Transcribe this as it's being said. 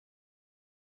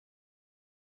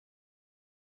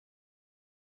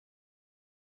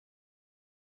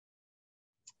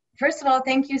First of all,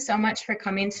 thank you so much for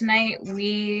coming tonight.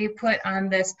 We put on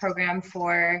this program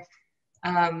for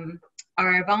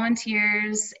our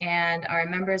volunteers and our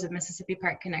members of Mississippi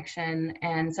Park Connection,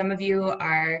 and some of you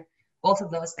are both of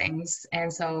those things.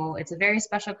 And so it's a very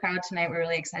special crowd tonight. We're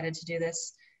really excited to do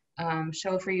this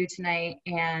show for you tonight.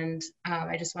 And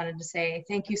I just wanted to say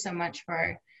thank you so much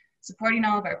for supporting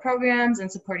all of our programs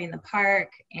and supporting the park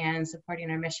and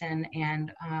supporting our mission.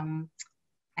 And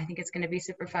I think it's going to be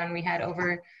super fun. We had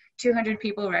over 200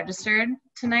 people registered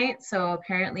tonight. So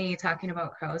apparently talking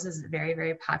about crows is very,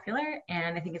 very popular.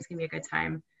 And I think it's going to be a good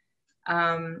time.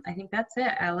 I think that's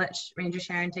it. I'll let Ranger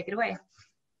Sharon take it away.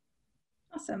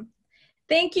 Awesome.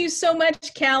 Thank you so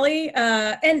much, Callie.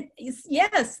 And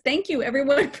yes, thank you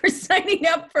everyone for signing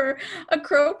up for a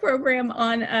Crow program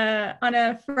on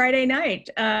a Friday night.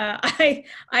 I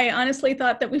honestly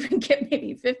thought that we would get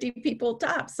maybe 50 people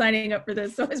tops signing up for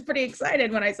this. So I was pretty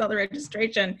excited when I saw the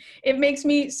registration. It makes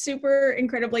me super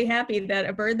incredibly happy that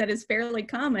a bird that is fairly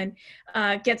common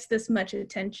gets this much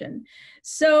attention.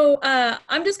 So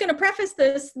I'm just going to preface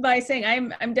this by saying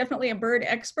I'm definitely a bird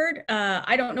expert.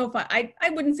 I don't know if I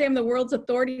wouldn't say I'm the world's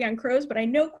authority on crows, but I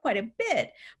know quite a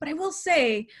bit. But I will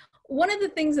say one of the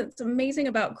things that's amazing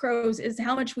about crows is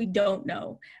how much we don't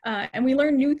know. And we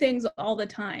learn new things all the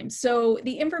time. So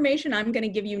the information I'm going to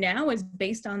give you now is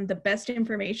based on the best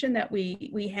information that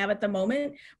we have at the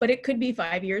moment, but it could be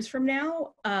 5 years from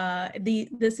now.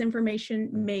 This information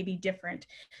may be different.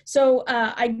 So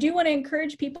I do want to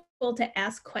encourage people to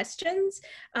ask questions.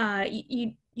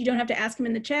 You don't have to ask them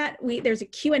in the chat. There's a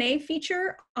Q&A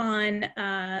feature on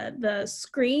the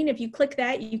screen. If you click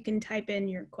that, you can type in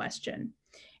your question.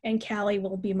 And Callie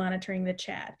will be monitoring the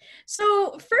chat.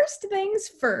 So first things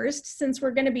first, since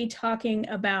we're going to be talking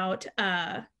about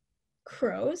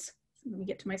crows, let me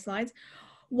get to my slides.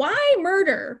 Why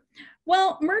murder?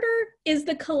 Well, murder is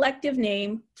the collective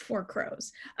name for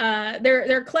crows.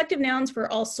 They're collective nouns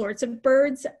for all sorts of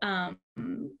birds.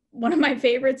 One of my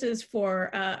favorites is for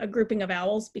a grouping of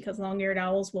owls, because long-eared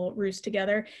owls will roost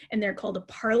together, and they're called a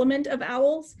parliament of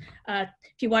owls. If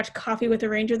you watched Coffee with a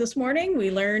Ranger this morning,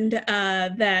 we learned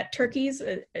that turkeys,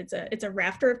 it's a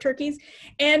rafter of turkeys,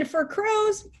 and for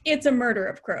crows, it's a murder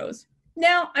of crows.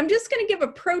 Now, I'm just going to give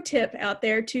a pro tip out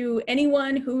there to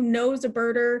anyone who knows a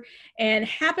birder and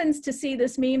happens to see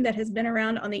this meme that has been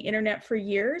around on the internet for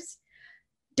years.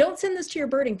 Don't send this to your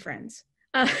birding friends.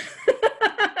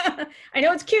 I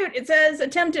know it's cute. It says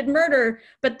attempted murder,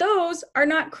 but those are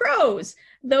not crows.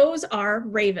 Those are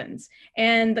ravens.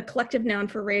 And the collective noun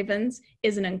for ravens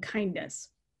is an unkindness.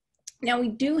 Now, we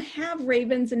do have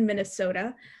ravens in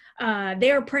Minnesota.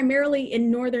 They are primarily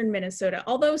in northern Minnesota,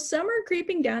 although some are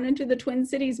creeping down into the Twin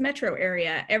Cities metro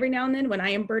area. Every now and then when I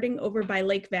am birding over by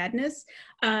Lake Vadnais,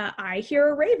 I hear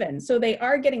a raven. So they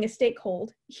are getting a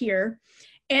stakehold here.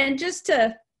 And just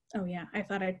to, oh yeah, I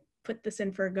thought I'd put this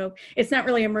in for a go. It's not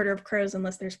really a murder of crows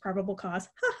unless there's probable cause.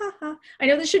 Ha ha ha. I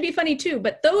know this should be funny too,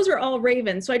 but those are all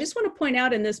ravens. So I just want to point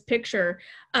out in this picture,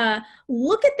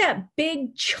 look at that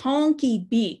big chonky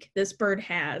beak this bird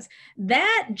has.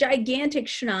 That gigantic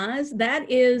schnoz, that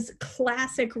is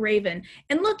classic raven.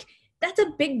 And look, that's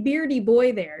a big beardy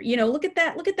boy there. You know, look at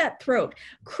that throat.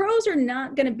 Crows are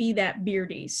not going to be that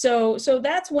beardy. So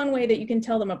that's one way that you can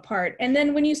tell them apart. And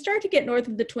then when you start to get north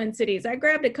of the Twin Cities, I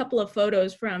grabbed a couple of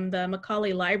photos from the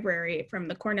Macaulay Library from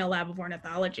the Cornell Lab of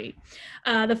Ornithology.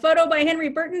 The photo by Henry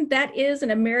Burton, that is an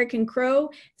American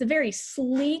crow. It's a very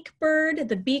sleek bird.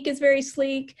 The beak is very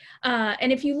sleek.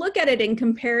 And if you look at it in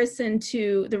comparison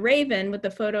to the raven with the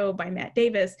photo by Matt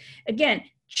Davis, again,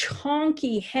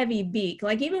 chonky, heavy beak.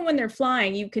 Like even when they're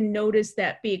flying, you can notice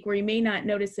that beak where you may not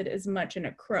notice it as much in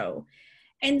a crow.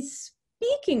 And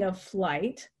speaking of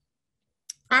flight,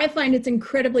 I find it's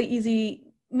incredibly easy,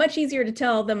 much easier to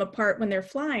tell them apart when they're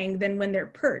flying than when they're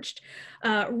perched.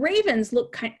 Ravens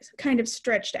look kind of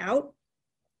stretched out.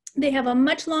 They have a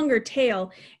much longer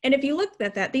tail. And if you look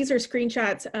at that, these are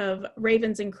screenshots of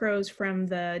ravens and crows from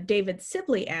the David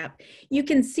Sibley app. You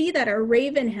can see that a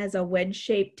raven has a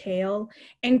wedge-shaped tail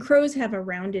and crows have a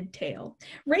rounded tail.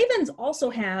 Ravens also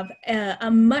have a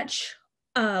much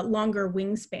longer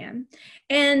wingspan.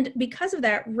 And because of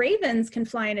that, ravens can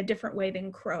fly in a different way than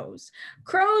crows.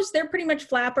 Crows, they're pretty much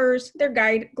flappers,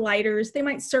 they're gliders, they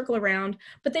might circle around,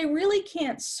 but they really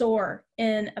can't soar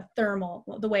in a thermal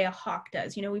the way a hawk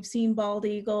does. You know, we've seen bald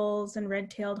eagles and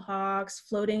red-tailed hawks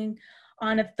floating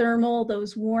on a thermal,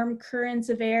 those warm currents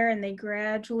of air, and they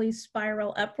gradually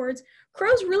spiral upwards.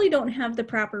 Crows really don't have the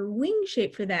proper wing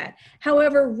shape for that.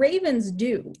 However, ravens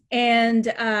do.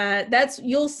 And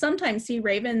you'll sometimes see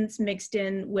ravens mixed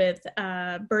in with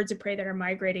birds of prey that are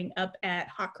migrating up at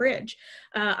Hawk Ridge.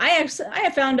 I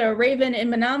have found a raven in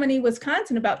Menominee,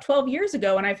 Wisconsin about 12 years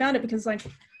ago, and I found it because like,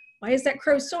 why is that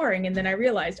crow soaring? And then I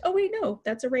realized, oh wait, no,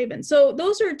 that's a raven. So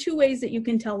those are two ways that you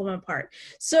can tell them apart.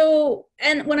 So,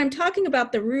 and when I'm talking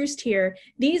about the roost here,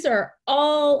 these are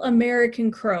all American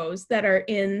crows that are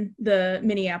in the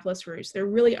Minneapolis roost. There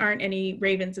really aren't any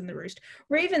ravens in the roost.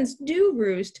 Ravens do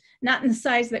roost, not in the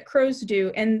size that crows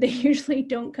do, and they usually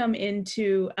don't come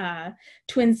into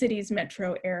Twin Cities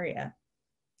metro area.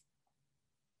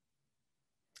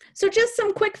 So just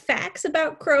some quick facts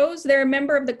about crows. They're a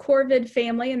member of the corvid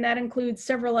family, and that includes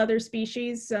several other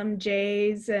species, some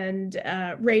jays and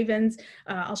ravens.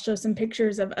 I'll show some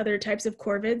pictures of other types of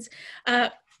corvids.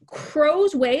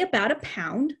 Crows weigh about 1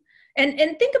 pound. And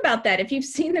think about that. If you've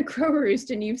seen the crow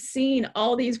roost and you've seen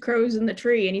all these crows in the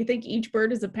tree and you think each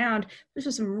bird is 1 pound, there's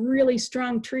just some really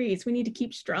strong trees. We need to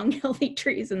keep strong, healthy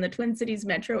trees in the Twin Cities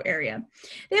metro area.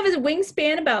 They have a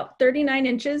wingspan about 39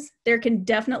 inches. There can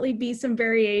definitely be some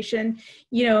variation.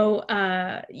 You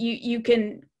know,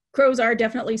 crows are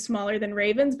definitely smaller than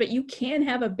ravens, but you can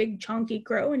have a big chunky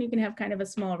crow and you can have kind of a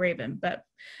small raven. But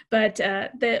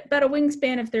about a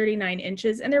wingspan of 39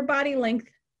 inches, and their body length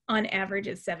on average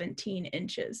is 17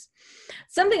 inches.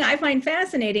 Something I find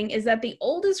fascinating is that the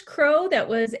oldest crow that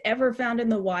was ever found in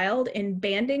the wild in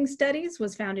banding studies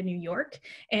was found in New York,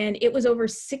 and it was over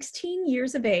 16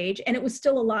 years of age, and it was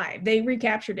still alive. They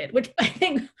recaptured it, which I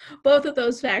think both of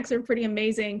those facts are pretty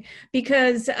amazing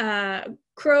because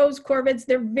crows, corvids,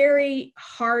 they're very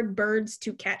hard birds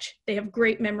to catch. They have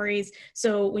great memories.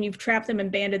 So when you've trapped them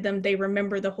and banded them, they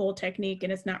remember the whole technique,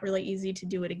 and it's not really easy to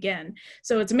do it again.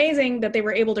 So it's amazing that they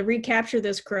were able to recapture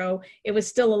this crow. It was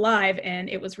still alive and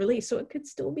it was released. So it could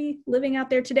still be living out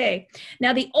there today.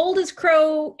 Now, the oldest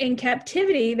crow in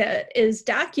captivity that is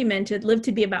documented lived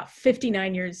to be about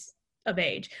 59 years of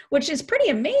age, which is pretty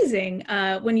amazing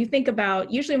when you think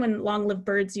about, usually when long-lived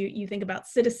birds, you think about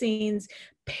citizens,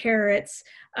 parrots,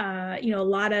 you know, a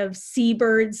lot of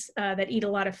seabirds that eat a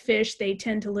lot of fish. They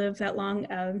tend to live that long.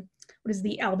 What is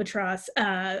the albatross?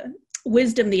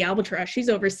 Wisdom, the albatross, she's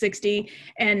over 60.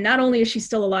 And not only is she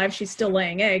still alive, she's still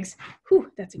laying eggs.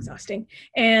 Whew, that's exhausting.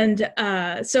 And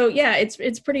so, yeah,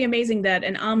 it's pretty amazing that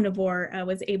an omnivore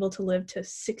was able to live to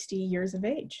 60 years of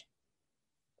age.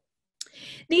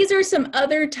 These are some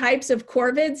other types of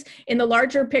corvids. In the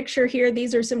larger picture here,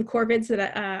 these are some corvids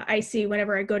that I see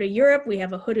whenever I go to Europe. We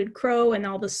have a hooded crow and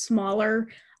all the smaller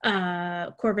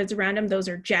corvids around them. Those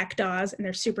are jackdaws, and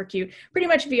they're super cute. Pretty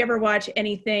much if you ever watch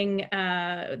anything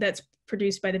that's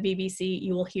produced by the BBC,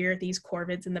 you will hear these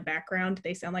corvids in the background.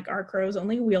 They sound like our crows,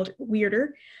 only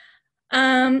weirder.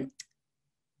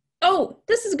 Oh,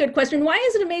 this is a good question. Why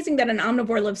is it amazing that an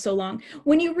omnivore lives so long?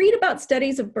 When you read about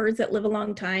studies of birds that live a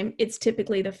long time, it's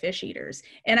typically the fish eaters.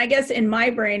 And I guess in my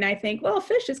brain, I think, well,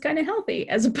 fish is kind of healthy,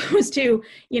 as opposed to,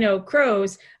 you know,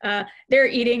 crows. They're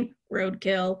eating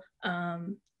roadkill.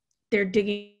 They're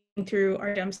digging through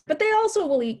our dumps, but they also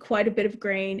will eat quite a bit of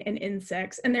grain and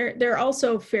insects, and they're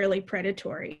also fairly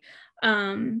predatory.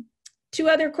 Two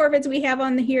other corvids we have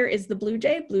on here is the blue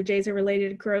jay. Blue jays are related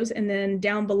to crows. And then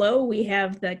down below, we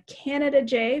have the Canada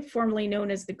jay, formerly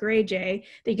known as the gray jay,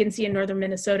 that you can see in northern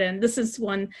Minnesota. And this is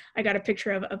one I got a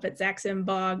picture of up at Zaxxon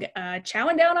Bog,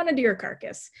 chowing down on a deer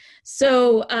carcass.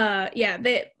 So yeah,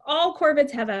 all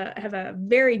corvids have a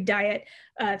varied diet.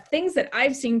 Things that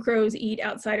I've seen crows eat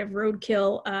outside of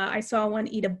roadkill. I saw one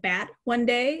eat a bat one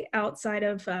day outside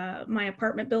of my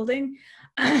apartment building.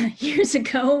 Years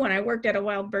ago, when I worked at a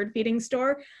wild bird feeding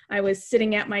store, I was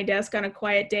sitting at my desk on a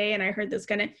quiet day and I heard this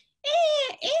kind of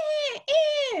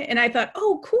and I thought,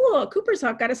 oh, cool, Cooper's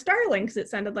hawk got a starling, because it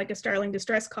sounded like a starling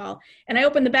distress call. And I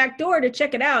opened the back door to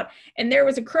check it out, and there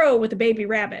was a crow with a baby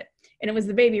rabbit, and it was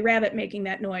the baby rabbit making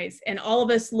that noise. And all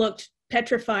of us looked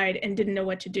petrified and didn't know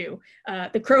what to do.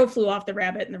 The crow flew off the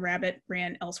rabbit and the rabbit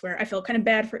ran elsewhere. I felt kind of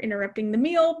bad for interrupting the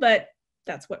meal, but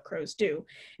that's what crows do.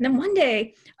 And then one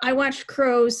day I watched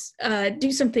crows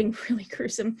do something really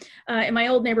gruesome. In my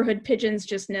old neighborhood, pigeons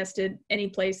just nested any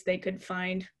place they could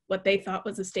find what they thought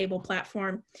was a stable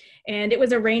platform. And it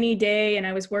was a rainy day and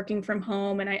I was working from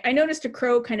home, and I noticed a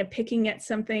crow kind of picking at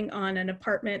something on an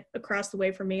apartment across the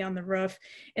way from me on the roof.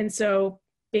 And so,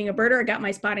 being a birder, I got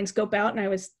my spotting scope out and I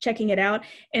was checking it out.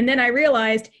 And then I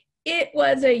realized it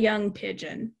was a young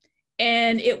pigeon.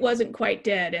 And it wasn't quite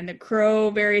dead. And the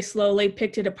crow very slowly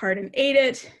picked it apart and ate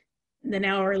it. And then an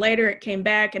hour later, it came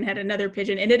back and had another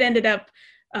pigeon. And it ended up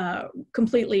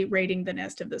completely raiding the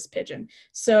nest of this pigeon.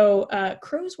 So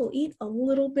crows will eat a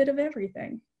little bit of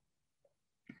everything.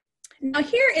 Now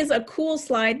here is a cool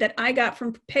slide that I got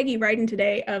from Peggy Ryden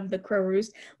today of the crow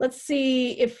roost. Let's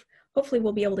see if, hopefully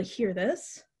we'll be able to hear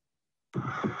this.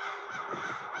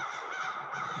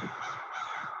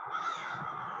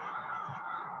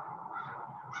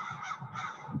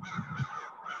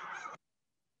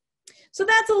 So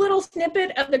that's a little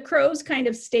snippet of the crows kind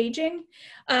of staging.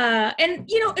 And,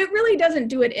 you know, it really doesn't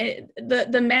do it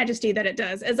the majesty that it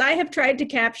does. As I have tried to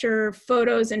capture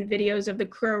photos and videos of the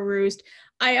crow roost,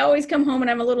 I always come home and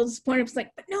I'm a little disappointed. It's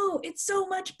like, but no, it's so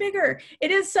much bigger.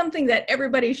 It is something that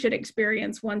everybody should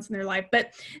experience once in their life.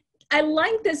 But I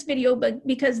like this video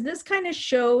because this kind of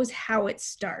shows how it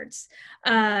starts.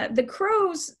 The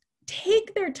crows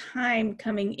take their time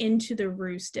coming into the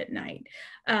roost at night.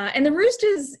 And the roost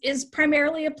is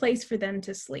primarily a place for them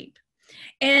to sleep.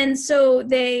 And so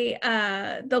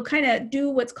they'll kind of do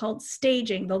what's called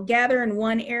staging. They'll gather in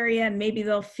one area and maybe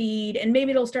they'll feed, and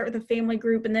maybe they'll start with a family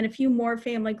group and then a few more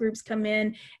family groups come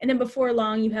in. And then before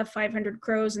long, you have 500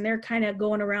 crows and they're kind of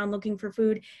going around looking for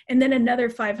food. And then another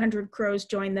 500 crows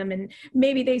join them and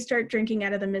maybe they start drinking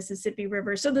out of the Mississippi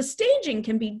River. So the staging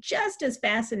can be just as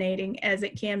fascinating as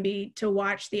it can be to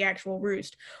watch the actual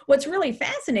roost. What's really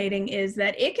fascinating is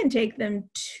that it can take them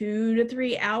 2 to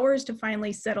 3 hours to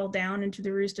finally settle down into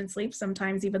the roost and sleep,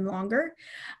 sometimes even longer.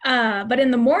 But in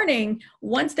the morning,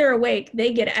 once they're awake,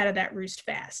 they get out of that roost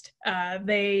fast.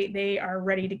 They are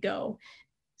ready to go.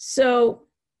 So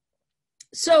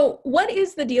what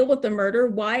is the deal with the murder?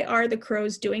 Why are the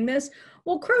crows doing this?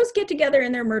 Well, crows get together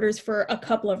in their murders for a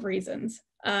couple of reasons.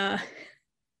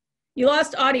 You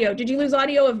lost audio. Did you lose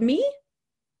audio of me?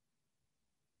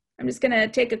 I'm just going to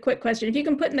take a quick question. If you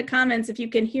can put in the comments if you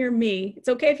can hear me. It's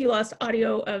okay if you lost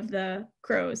audio of the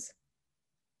crows.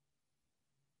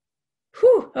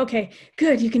 Whew, okay,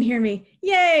 good, you can hear me.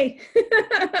 Yay,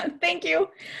 thank you.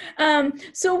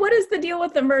 So what is the deal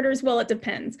with the murders? Well, it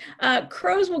depends.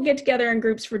 Crows will get together in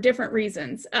groups for different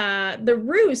reasons. The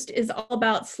roost is all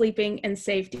about sleeping and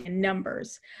safety in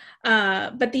numbers.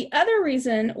 But the other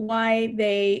reason why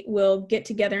they will get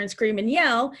together and scream and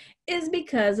yell is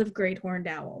because of great horned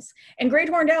owls. And great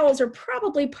horned owls are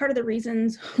probably part of the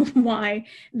reasons why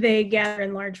they gather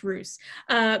in large roosts.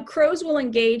 Crows will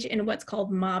engage in what's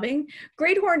called mobbing.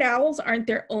 Great horned owls aren't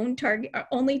their own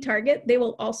only target. They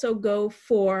will also go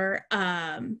for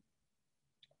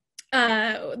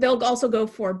they'll also go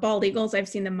for bald eagles. I've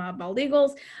seen them mob bald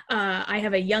eagles. I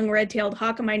have a young red-tailed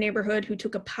hawk in my neighborhood who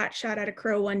took a pot shot at a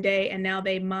crow one day, and now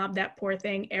they mob that poor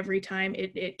thing every time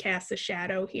it casts a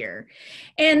shadow here.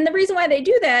 And the reason why they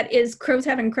do that is crows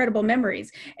have incredible memories.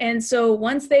 And so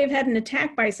once they've had an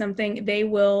attack by something, they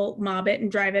will mob it and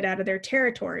drive it out of their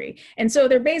territory. And so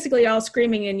they're basically all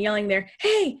screaming and yelling there,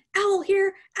 hey, owl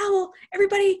here, owl,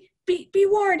 everybody, be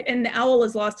warned. And the owl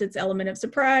has lost its element of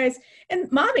surprise. And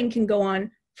mobbing can go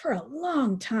on for a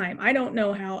long time. I don't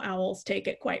know how owls take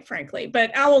it, quite frankly,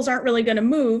 but owls aren't really going to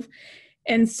move.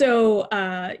 And so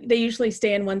they usually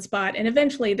stay in one spot. And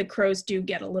eventually the crows do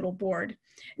get a little bored.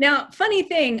 Now, funny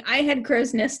thing, I had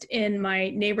crow's nest in my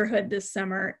neighborhood this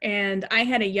summer, and I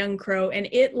had a young crow, and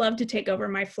it loved to take over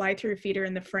my fly-through feeder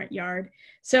in the front yard.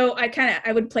 So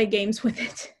I would play games with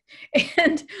it.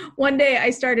 And one day I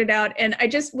started out and I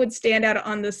just would stand out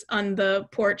on the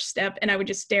porch step and I would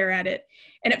just stare at it.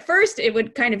 And at first it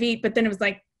would kind of eat, but then it was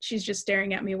like, she's just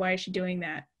staring at me. Why is she doing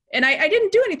that? And I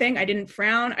didn't do anything. I didn't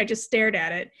frown. I just stared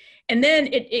at it. And then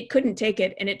it couldn't take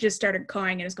it. And it just started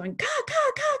cawing and it was going, caw,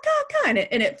 caw, caw, caw, caw,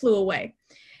 and it flew away.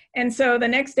 And so the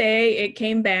next day it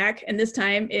came back, and this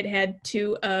time it had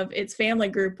 2 of its family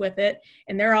group with it,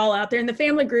 and they're all out there. And the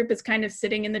family group is kind of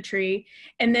sitting in the tree.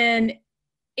 And then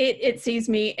it sees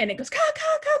me and it goes, caw,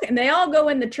 caw, caw, and they all go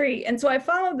in the tree. And so I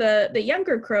follow the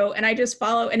younger crow, and I just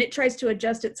follow, and it tries to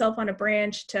adjust itself on a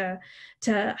branch to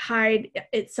hide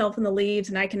itself in the leaves,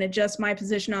 and I can adjust my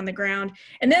position on the ground.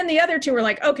 And then the other 2 were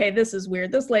like, okay, this is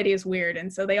weird. This lady is weird.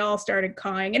 And so they all started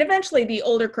cawing. And eventually the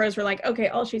older crows were like, okay,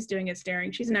 all she's doing is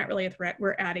staring. She's not really a threat.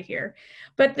 We're out of here.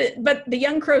 But the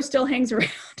young crow still hangs around.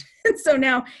 And so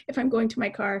now if I'm going to my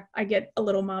car, I get a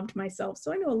little mobbed myself.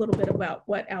 So I know a little bit about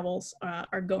what owls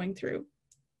are going through.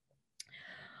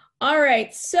 All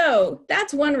right, so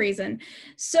that's one reason.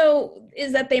 So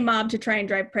is that they mob to try and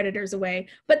drive predators away.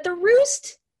 But the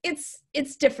roost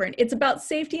it's different. It's about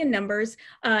safety in numbers.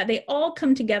 They all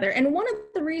come together. And one of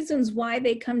the reasons why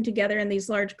they come together in these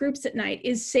large groups at night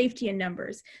is safety in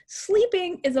numbers.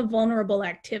 Sleeping is a vulnerable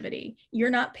activity. You're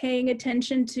not paying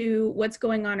attention to what's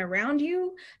going on around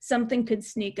you. Something could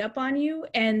sneak up on you.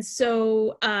 And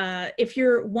so if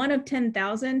you're one of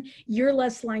 10,000, you're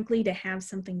less likely to have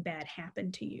something bad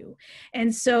happen to you.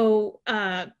 And so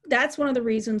that's one of the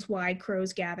reasons why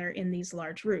crows gather in these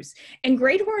large roosts. And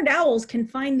great horned owls can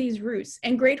find these roosts,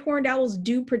 and great horned owls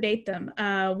do predate them.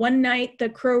 One night, the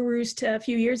crow roost a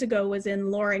few years ago was in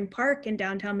Loring Park in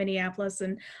downtown Minneapolis,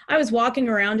 and I was walking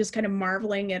around just kind of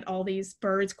marveling at all these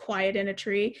birds quiet in a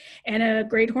tree, and a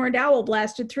great horned owl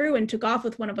blasted through and took off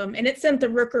with one of them, and it sent the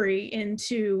rookery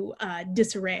into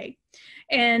disarray.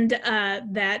 And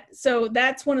so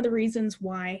that's one of the reasons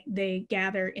why they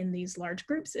gather in these large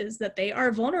groups, is that they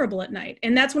are vulnerable at night.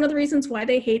 And that's one of the reasons why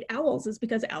they hate owls, is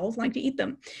because owls like to eat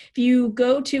them. If you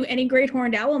go to any great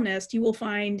horned owl nest, you will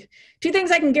find two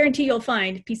things I can guarantee you'll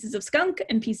find: pieces of skunk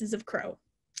and pieces of crow.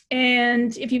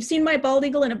 And if you've seen my bald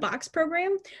eagle in a box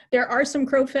program, there are some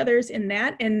crow feathers in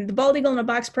that. And the bald eagle in a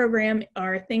box program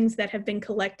are things that have been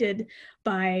collected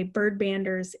by bird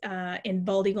banders in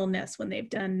bald eagle nests when they've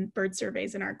done bird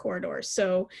surveys in our corridors.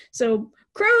 So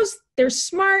crows, they're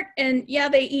smart, and yeah,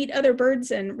 they eat other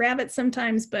birds and rabbits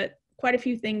sometimes, but quite a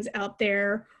few things out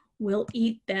there will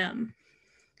eat them.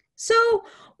 So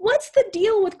what's the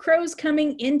deal with crows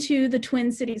coming into the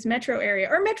Twin Cities metro area,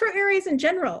 or metro areas in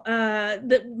general?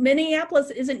 The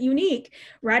Minneapolis isn't unique.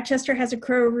 Rochester has a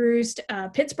crow roost.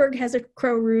 Pittsburgh has a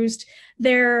crow roost.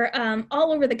 They're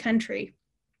all over the country.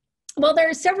 Well, there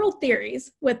are several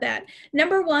theories with that.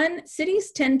 Number one,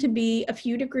 cities tend to be a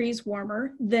few degrees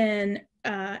warmer than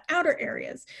outer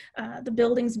areas. The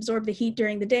buildings absorb the heat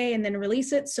during the day and then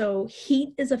release it, so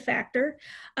heat is a factor.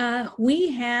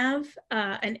 We have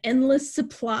an endless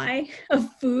supply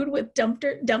of food with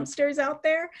dumpsters out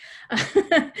there.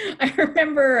 I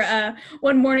remember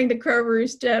one morning the crow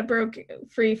roost broke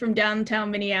free from downtown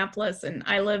Minneapolis, and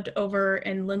I lived over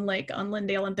in Lynn Lake on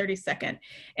Lindale and 32nd,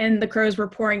 and the crows were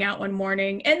pouring out one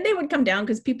morning, and they would come down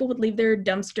because people would leave their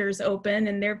dumpsters open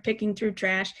and they're picking through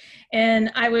trash,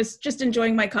 and I was just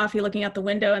enjoying my coffee looking out the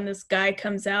window, and this guy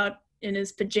comes out in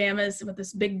his pajamas with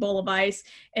this big bowl of ice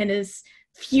and is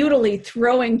futilely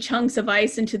throwing chunks of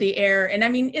ice into the air. And I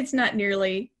mean, it's not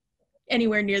nearly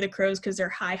anywhere near the crows because they're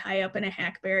high up in a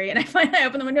hackberry. And I finally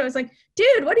opened the window. I was like,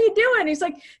 dude, what are you doing? He's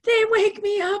like, they wake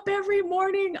me up every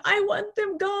morning. I want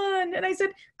them gone. And I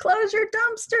said, close your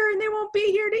dumpster and they won't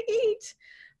be here to eat.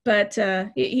 But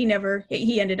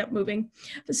he ended up moving.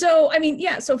 So, I mean,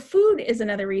 yeah, so food is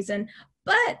another reason.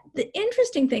 But the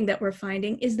interesting thing that we're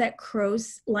finding is that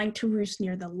crows like to roost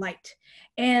near the light.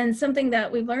 And something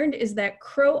that we've learned is that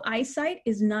crow eyesight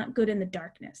is not good in the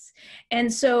darkness.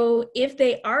 And so if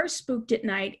they are spooked at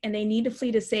night and they need to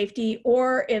flee to safety,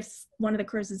 or if one of the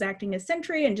crows is acting as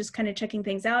sentry and just kind of checking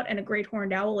things out and a great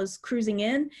horned owl is cruising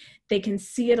in, they can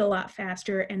see it a lot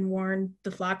faster and warn the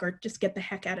flock or just get the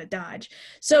heck out of Dodge.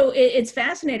 So it's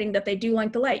fascinating that they do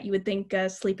like the light. You would think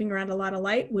sleeping around a lot of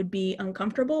light would be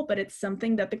uncomfortable, but it's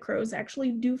something that the crows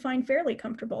actually do find fairly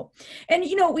comfortable. And,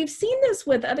 you know, we've seen this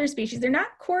with other species. They're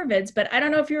not corvids, but I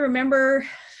don't know if you remember,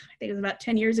 I think it was about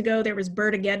 10 years ago, there was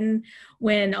bird-maggedon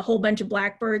when a whole bunch of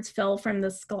blackbirds fell from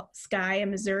the sky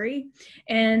in Missouri.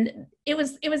 And it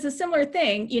was a similar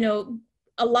thing. You know,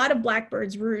 a lot of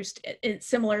blackbirds roost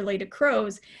similarly to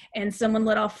crows, and someone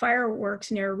let off fireworks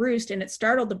near a roost and it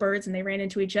startled the birds and they ran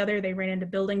into each other, they ran into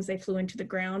buildings, they flew into the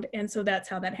ground. And so that's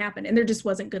how that happened. And there just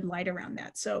wasn't good light around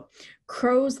that. So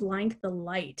crows like the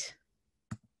light.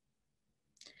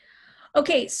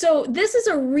 Okay, so this is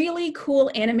a really cool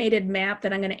animated map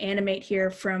that I'm going to animate here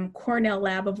from Cornell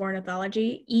Lab of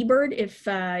Ornithology. eBird, if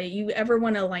you ever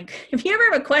want to if you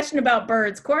ever have a question about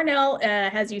birds, Cornell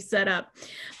has you set up.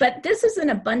 But this is an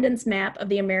abundance map of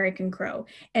the American crow,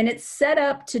 and it's set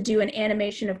up to do an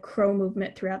animation of crow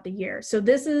movement throughout the year. So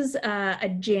this is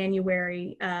a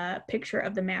January picture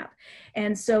of the map.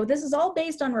 And so this is all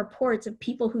based on reports of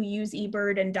people who use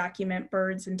eBird and document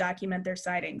birds and document their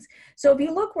sightings. So if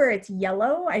you look where it's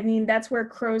yellow, I mean, that's where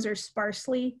crows are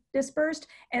sparsely dispersed.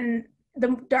 And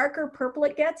the darker purple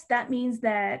it gets, that means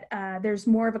that there's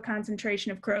more of a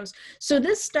concentration of crows. So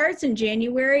this starts in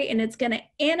January and it's going to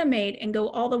animate and go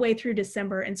all the way through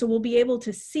December. And so we'll be able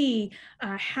to see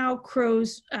how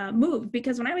crows move,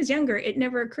 because when I was younger, it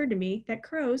never occurred to me that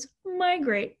crows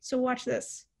migrate. So watch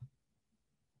this.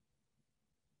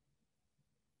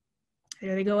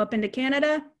 There they go up into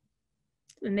Canada,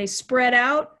 and they spread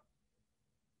out.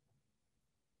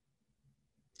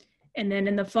 And then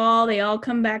in the fall, they all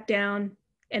come back down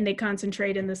and they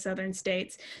concentrate in the southern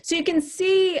states. So you can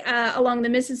see along the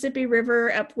Mississippi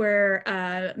River up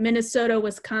where Minnesota,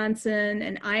 Wisconsin,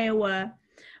 and Iowa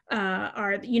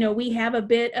are, we have a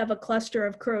bit of a cluster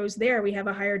of crows there. We have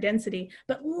a higher density,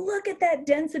 but look at that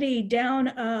density down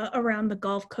around the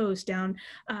Gulf Coast, down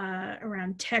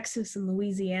around Texas and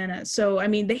Louisiana. So, I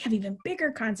mean, they have even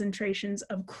bigger concentrations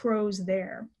of crows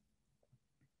there.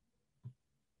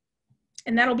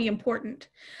 And that'll be important.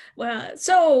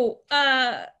 So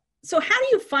how do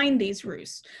you find these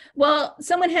roosts? Well,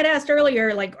 someone had asked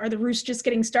earlier, like, are the roosts just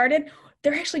getting started?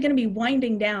 They're actually going to be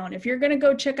winding down. If you're going to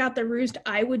go check out the roost,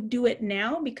 I would do it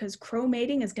now because crow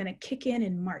mating is going to kick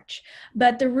in March.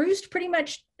 But the roost pretty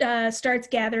much starts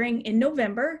gathering in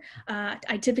November.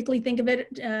 I typically think of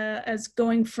it as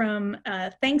going from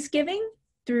Thanksgiving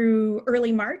through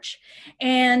early March.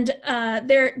 And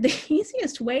the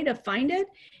easiest way to find it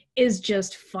is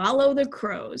just follow the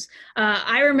crows.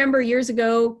 I remember years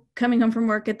ago coming home from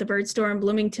work at the bird store in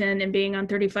Bloomington and being on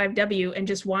 35W and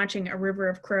just watching a river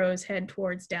of crows head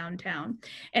towards downtown.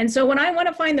 And so when I want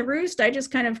to find the roost, I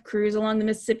just kind of cruise along the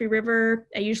Mississippi River.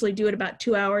 I usually do it about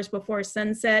 2 hours before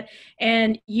sunset,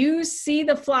 and you see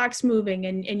the flocks moving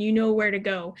and you know where to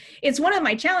go. It's one of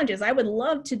my challenges. I would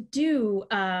love to do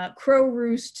crow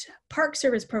roost Park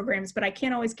Service programs, but I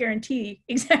can't always guarantee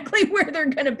exactly where they're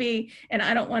going to be, and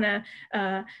I don't want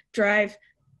to drive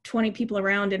 20 people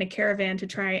around in a caravan to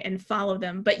try and follow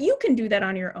them. But you can do that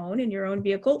on your own, in your own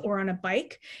vehicle or on a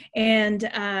bike. And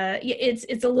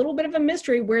it's a little bit of a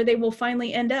mystery where they will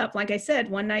finally end up. Like I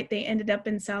said, one night they ended up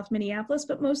in South Minneapolis,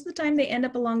 but most of the time they end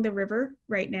up along the river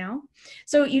right now.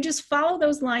 So you just follow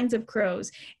those lines of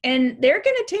crows, and they're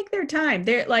going to take their time.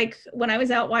 They're like, when I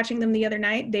was out watching them the other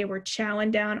night, they were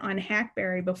chowing down on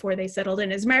hackberry before they settled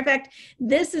in. As a matter of fact,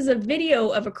 this is a video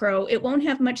of a crow. It won't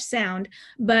have much sound,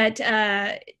 but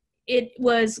it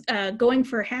was going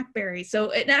for hackberries. So,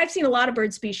 and I've seen a lot of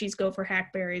bird species go for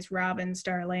hackberries: robins,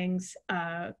 starlings,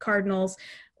 cardinals,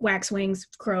 waxwings,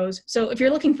 crows. So if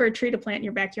you're looking for a tree to plant in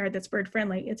your backyard that's bird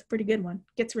friendly, it's a pretty good one.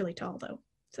 Gets really tall though.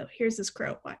 So here's this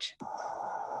crow, watch.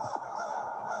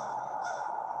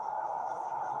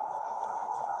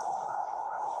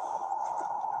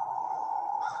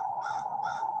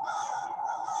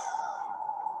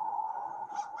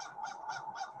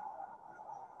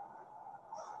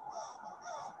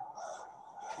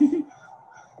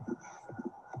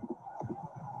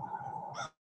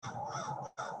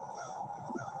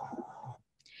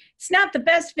 It's not the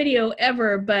best video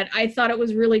ever, but I thought it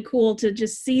was really cool to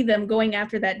just see them going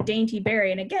after that dainty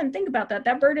berry. And again, think about that.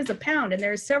 That bird is a pound, and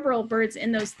there are several birds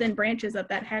in those thin branches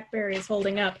that hackberry is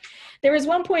holding up. There was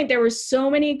one point, there were so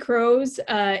many crows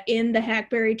in the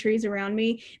hackberry trees around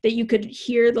me that you could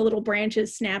hear the little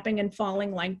branches snapping and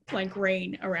falling like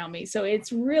rain around me. So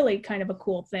it's really kind of a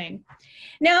cool thing.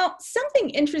 Now,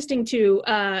 something interesting too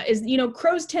is,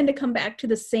 crows tend to come back to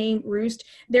the same roost.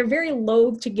 They're very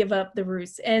loath to give up the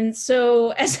roost. And so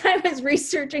as I was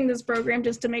researching this program,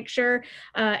 just to make sure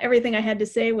everything I had to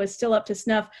say was still up to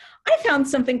snuff, I found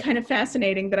something kind of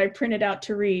fascinating that I printed out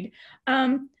to read.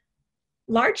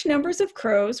 Large numbers of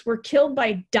crows were killed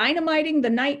by dynamiting the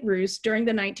night roost during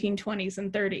the 1920s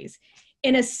and 30s.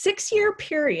 In a 6-year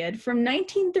period from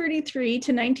 1933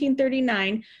 to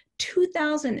 1939,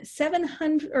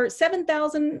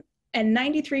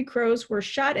 7,093 crows were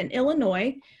shot in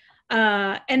Illinois,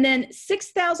 and then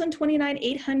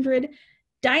 6,029,800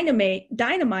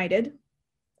 dynamited.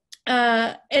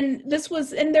 And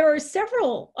there were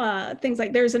several things,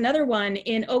 like there's another one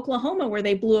in Oklahoma where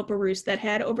they blew up a roost that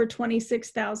had over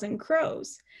 26,000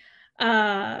 crows.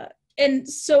 And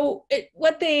so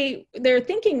what they're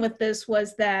thinking with this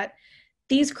was that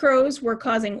these crows were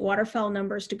causing waterfowl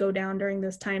numbers to go down during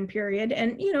this time period.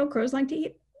 And, crows like to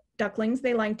eat ducklings,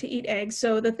 they like to eat eggs.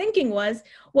 So the thinking was,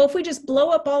 well, if we just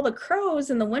blow up all the crows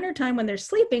in the wintertime when they're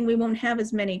sleeping, we won't have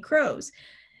as many crows.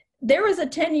 There was a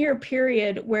 10-year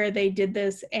period where they did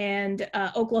this, and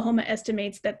Oklahoma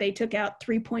estimates that they took out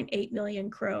 3.8 million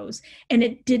crows, and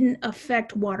it didn't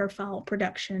affect waterfowl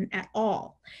production at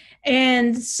all.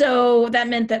 And so that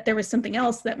meant that there was something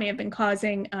else that may have been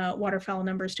causing waterfowl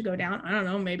numbers to go down. I don't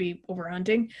know, maybe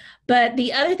overhunting. But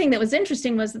the other thing that was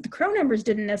interesting was that the crow numbers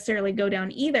didn't necessarily go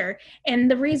down either. And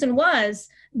the reason was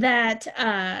that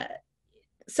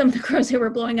some of the crows they were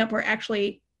blowing up were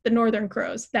actually the northern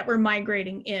crows that were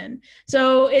migrating in.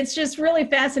 So it's just really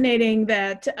fascinating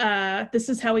that this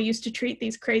is how we used to treat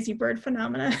these crazy bird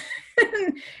phenomena.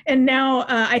 And now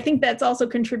I think that's also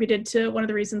contributed to one of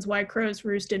the reasons why crows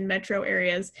roost in metro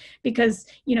areas, because,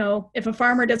 if a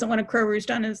farmer doesn't want a crow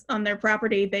roost on their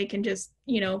property, they can just,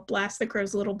 blast the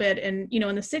crows a little bit. And,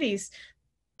 in the cities,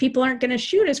 people aren't going to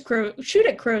shoot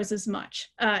at crows as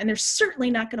much, and they're certainly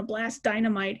not going to blast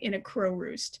dynamite in a crow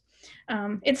roost.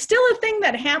 It's still a thing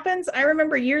that happens. I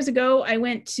remember years ago, I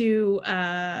went to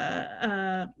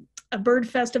a bird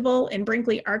festival in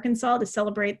Brinkley, Arkansas to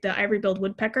celebrate the ivory-billed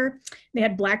woodpecker. They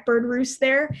had blackbird roosts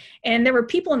there, and there were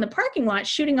people in the parking lot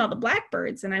shooting all the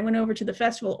blackbirds. And I went over to the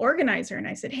festival organizer and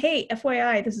I said, hey,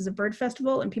 FYI, this is a bird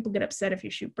festival and people get upset if you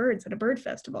shoot birds at a bird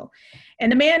festival.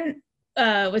 And the man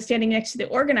was standing next to the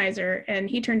organizer, and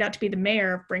he turned out to be the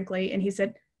mayor of Brinkley. And he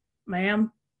said,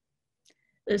 ma'am,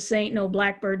 this ain't no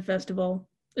blackbird festival.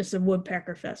 This is a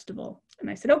woodpecker festival. And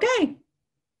I said, okay,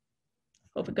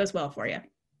 hope it goes well for you.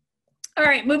 All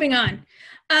right, moving on.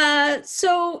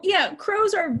 So yeah,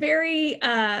 crows are very,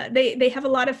 they have a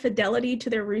lot of fidelity to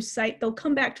their roost site. They'll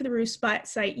come back to the roost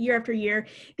site year after year.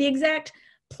 The exact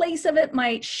place of it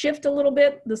might shift a little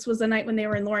bit. This was the night when they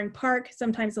were in Loring Park.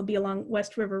 Sometimes they'll be along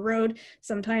West River Road.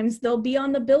 Sometimes they'll be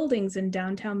on the buildings in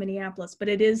downtown Minneapolis, but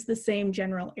it is the same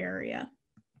general area.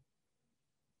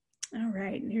 All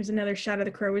right, and here's another shot of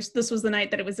the crow. This was the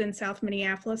night that it was in South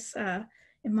Minneapolis,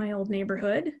 in my old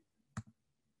neighborhood.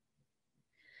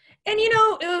 And you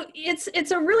know,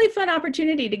 it's a really fun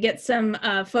opportunity to get some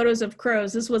photos of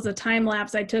crows. This was a time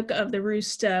lapse I took of the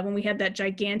roost when we had that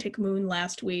gigantic moon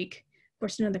last week. Of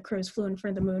course, none of the crows flew in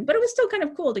front of the moon, but it was still kind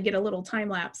of cool to get a little time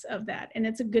lapse of that. And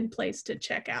it's a good place to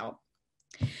check out.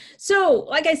 So,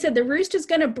 like I said, the roost is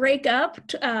going to break up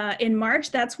in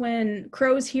March. That's when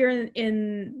crows here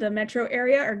in the metro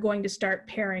area are going to start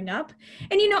pairing up.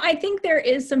 And, you know, I think there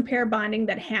is some pair bonding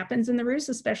that happens in the roost,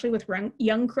 especially with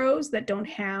young crows that don't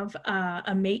have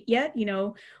a mate yet. You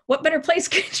know, what better place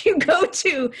could you go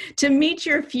to meet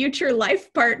your future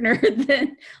life partner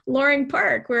than Loring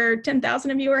Park, where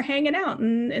 10,000 of you are hanging out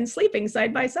and sleeping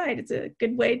side by side? It's a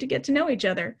good way to get to know each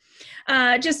other.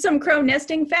 Just some crow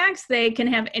nesting facts. They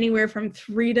can have anywhere from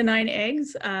 3 to 9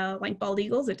 eggs, like bald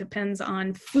eagles. It depends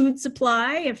on food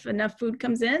supply. If enough food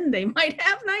comes in, they might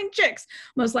have 9 chicks.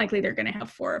 Most likely they're going to have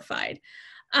 4 or 5.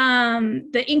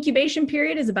 The incubation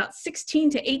period is about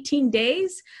 16 to 18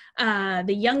 days.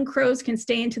 The young crows can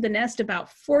stay into the nest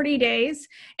about 40 days.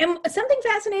 And something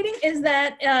fascinating is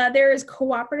that there is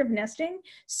cooperative nesting.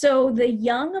 So the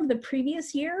young of the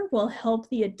previous year will help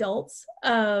the adults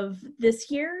of this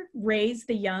year raise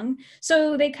the young.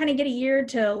 So they kind of get a year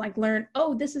to like learn,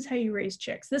 oh, this is how you raise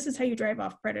chicks. This is how you drive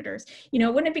off predators. You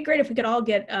know, wouldn't it be great if we could all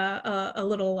get a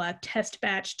little test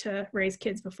batch to raise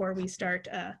kids before we start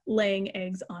laying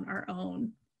eggs on our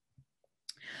own?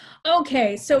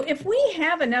 Okay, so if we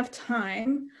have enough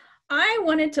time, I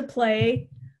wanted to play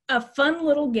a fun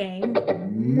little game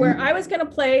where I was going to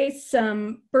play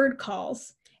some bird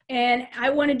calls, and I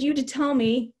wanted you to tell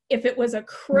me if it was a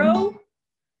crow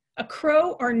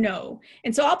or no.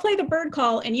 And so I'll play the bird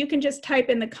call, and you can just type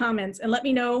in the comments and let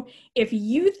me know if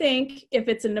you think if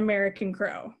it's an American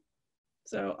crow.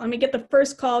 So let me get the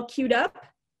first call queued up.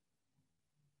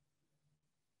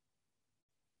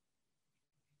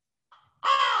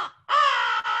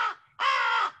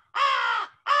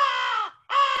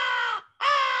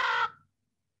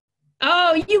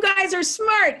 Oh, you guys are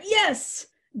smart. Yes,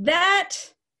 that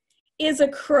is a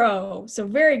crow. So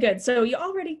very good. So you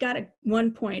already got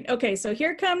 1 point. Okay, so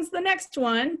here comes the next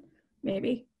one.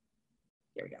 Maybe.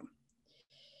 Here we go.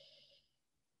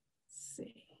 Let's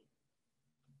see.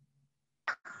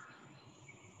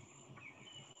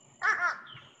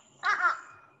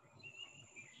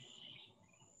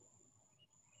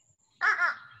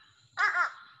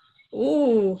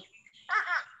 Ooh.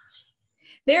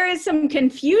 There is some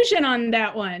confusion on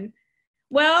that one.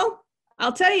 Well,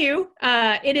 I'll tell you,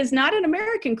 it is not an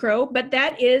American crow, but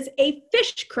that is a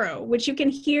fish crow, which you can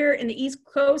hear in the East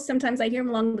Coast. Sometimes I hear them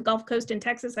along the Gulf Coast in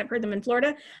Texas. I've heard them in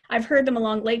Florida. I've heard them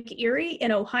along Lake Erie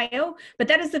in Ohio, but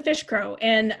that is the fish crow.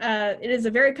 And it is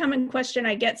a very common question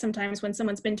I get sometimes when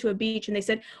someone's been to a beach and they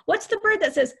said, what's the bird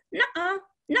that says, nuh-uh,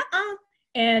 nuh-uh?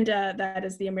 And that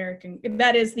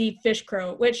is the fish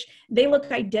crow, which they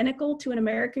look identical to an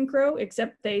American crow,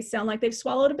 except they sound like they've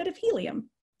swallowed a bit of helium.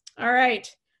 All right,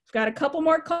 I've got a couple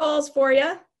more calls for you.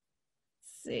 Let's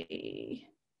see.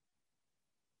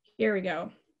 Here we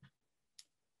go.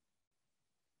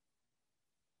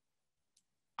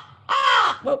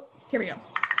 Whoa, here we go.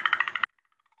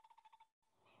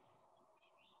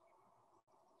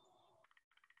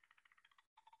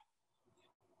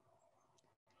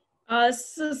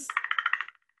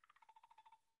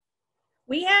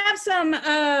 We have some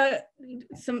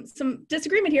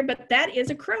disagreement here, but that is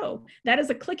a crow. That is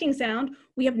a clicking sound.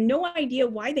 We have no idea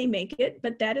why they make it,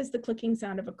 but that is the clicking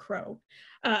sound of a crow,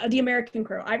 the American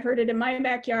crow. I've heard it in my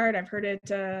backyard. I've heard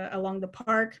it along the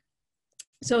park.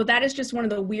 So that is just one of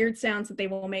the weird sounds that they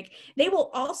will make. They will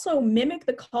also mimic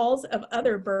the calls of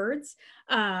other birds.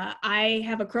 I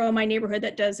have a crow in my neighborhood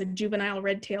that does a juvenile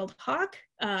red-tailed hawk.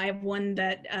 I have one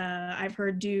that I've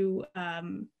heard do,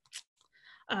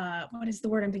 what is the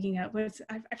word I'm thinking of?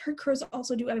 I've heard crows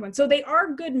also do other ones. So they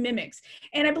are good mimics.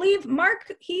 And I believe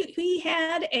Mark, he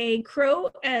had a crow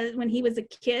when he was a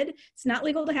kid. It's not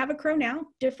legal to have a crow now,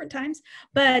 different times.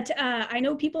 But I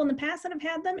know people in the past that have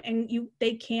had them, and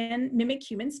they can mimic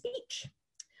human speech.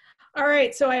 All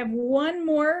right, so I have one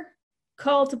more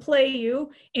call to play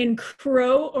you in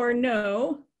crow or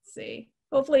no. Let's see.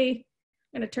 Hopefully,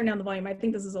 I'm going to turn down the volume. I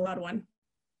think this is a loud one.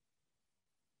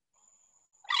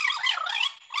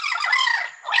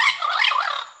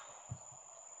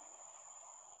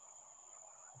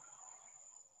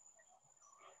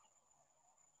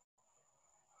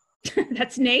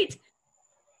 That's Nate.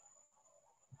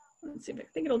 Let's see if I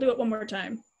think it'll do it one more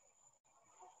time.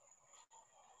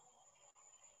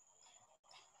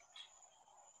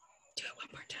 Do it one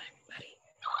more time, buddy.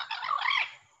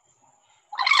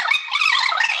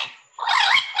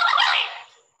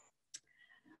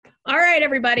 All right,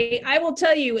 everybody, I will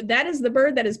tell you, that is the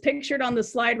bird that is pictured on the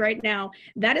slide right now.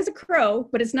 That is a crow,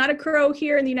 but it's not a crow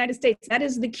here in the United States. That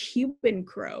is the Cuban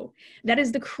crow. That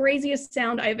is the craziest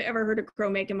sound I've ever heard a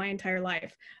crow make in my entire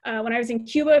life. When I was in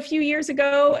Cuba a few years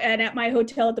ago and at my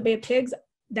hotel at the Bay of Pigs,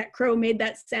 that crow made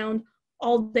that sound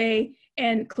all day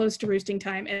and close to roosting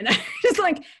time. And I was just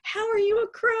like, how are you a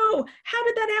crow? How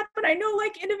did that happen? I know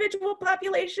like individual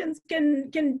populations can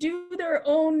do their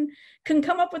own, can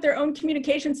come up with their own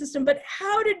communication system, but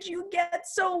how did you get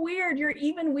so weird? You're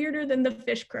even weirder than the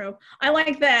fish crow. I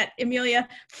like that, Amelia.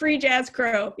 Free jazz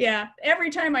crow. Yeah,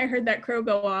 every time I heard that crow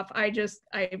go off, I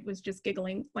was just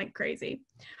giggling like crazy.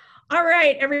 All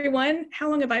right, everyone, how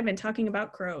long have I been talking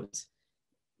about crows?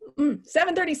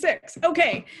 7:36.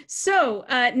 Okay, so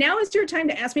now is your time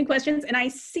to ask me questions, and I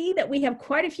see that we have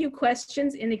quite a few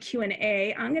questions in the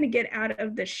Q&A. I'm going to get out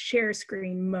of the share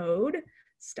screen mode.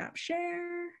 Stop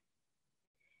share.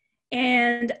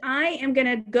 And I am going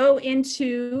to go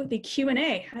into the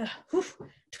Q&A.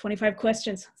 25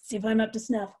 questions. Let's see if I'm up to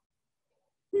snuff.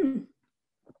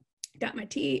 Got my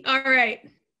tea. All right.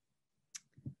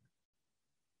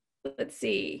 Let's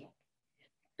see.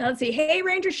 Hey,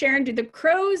 Ranger Sharon, do the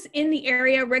crows in the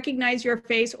area recognize your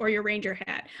face or your ranger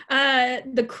hat?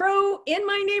 The crow in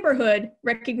my neighborhood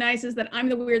recognizes that I'm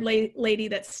the weird lady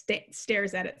that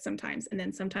stares at it sometimes, and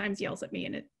then sometimes yells at me,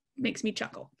 and it makes me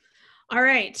chuckle. All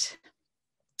right.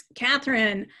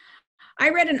 Catherine, I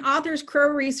read an author's crow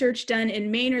research done in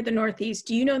Maine or the Northeast.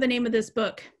 Do you know the name of this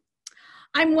book?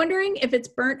 I'm wondering if it's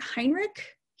Bernd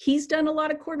Heinrich. He's done a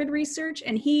lot of corvid research,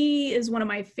 and he is one of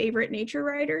my favorite nature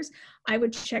writers. I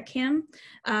would check him.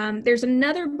 There's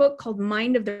another book called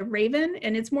Mind of the Raven,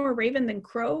 and it's more raven than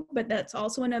crow, but that's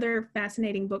also another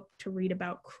fascinating book to read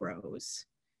about crows.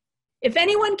 If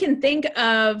anyone can think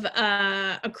of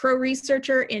a crow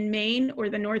researcher in Maine or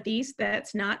the Northeast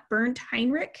that's not Bernd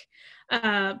Heinrich,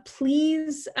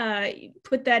 please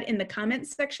put that in the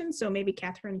comments section so maybe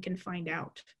Catherine can find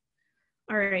out.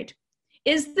 All right.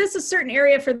 Is this a certain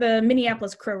area for the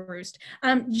Minneapolis crow roost?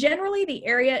 Generally, the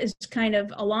area is kind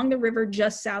of along the river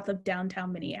just south of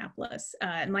downtown Minneapolis.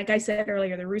 And like I said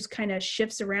earlier, the roost kind of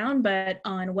shifts around, but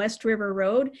on West River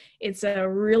Road, it's a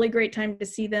really great time to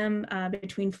see them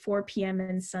between 4 p.m.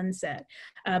 and sunset.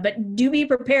 But do be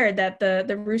prepared that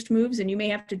the roost moves, and you may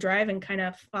have to drive and kind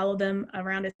of follow them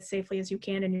around as safely as you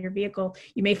can in your vehicle.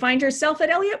 You may find yourself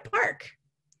at Elliott Park.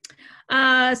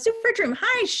 Super Room.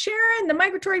 Hi, Sharon. The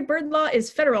migratory bird law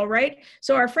is federal, right?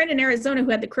 So our friend in Arizona who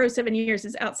had the crow 7 years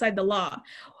is outside the law.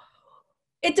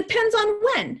 It depends on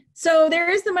when. So there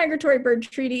is the migratory bird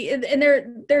treaty, and there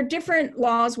are different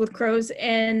laws with crows.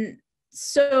 And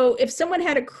so if someone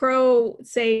had a crow,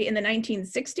 say in the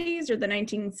 1960s or the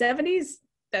 1970s,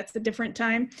 that's a different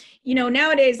time. You know,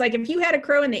 nowadays, like if you had a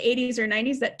crow in the 80s or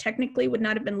 90s, that technically would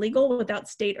not have been legal without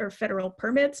state or federal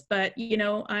permits. But, you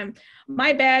know,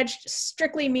 my badge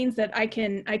strictly means that I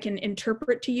can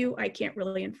interpret to you. I can't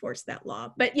really enforce that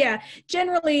law. But yeah,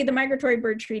 generally the Migratory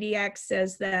Bird Treaty Act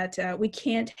says that we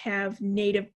can't have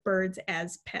native birds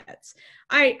as pets.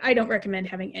 I don't recommend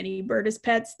having any bird as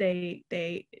pets. They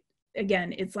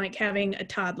again, it's like having a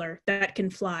toddler that can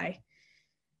fly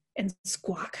and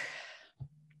squawk.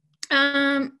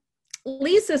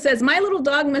 Lisa says, my little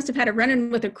dog must have had a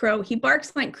run-in with a crow. He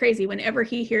barks like crazy whenever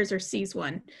he hears or sees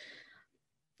one.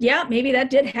 Yeah, maybe that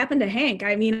did happen to Hank.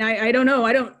 I mean, I don't know.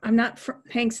 I'm not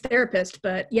Hank's therapist,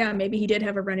 but yeah, maybe he did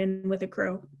have a run-in with a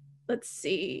crow. Let's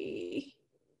see.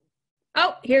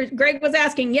 Oh, here, Greg was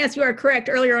asking. Yes, you are correct.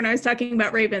 Earlier when I was talking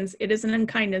about ravens, it is an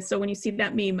unkindness. So when you see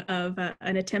that meme of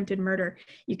an attempted murder,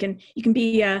 you can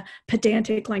be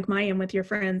pedantic like I am with your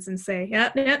friends and say, yeah,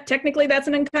 technically that's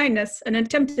an unkindness, an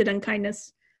attempted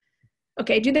unkindness.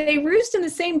 Okay, do they roost in the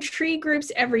same tree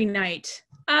groups every night?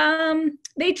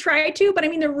 They try to, but I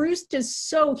mean, the roost is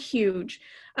so huge.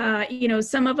 You know,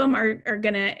 some of them are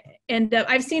going to end up,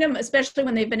 I've seen them, especially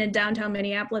when they've been in downtown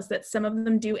Minneapolis, that some of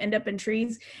them do end up in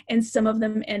trees and some of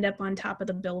them end up on top of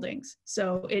the buildings.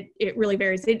 So it really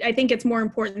varies. I think it's more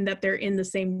important that they're in the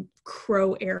same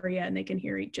crow area and they can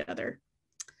hear each other.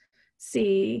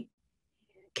 See.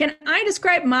 Can I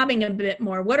describe mobbing a bit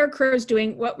more? What are crows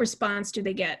doing? What response do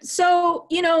they get? So,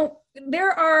 you know,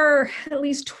 there are at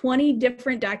least 20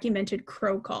 different documented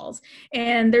crow calls.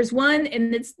 And there's one,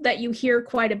 and it's that you hear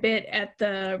quite a bit at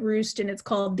the roost, and it's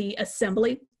called the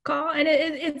assembly caw. And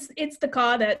it's the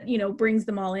caw that, you know, brings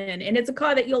them all in. And it's a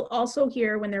caw that you'll also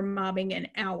hear when they're mobbing an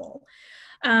owl.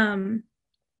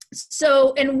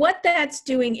 So, and what that's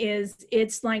doing is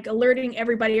it's like alerting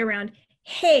everybody around,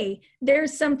 hey,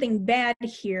 there's something bad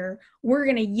here. We're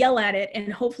going to yell at it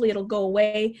and hopefully it'll go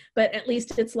away, but at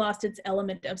least it's lost its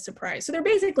element of surprise. So they're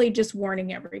basically just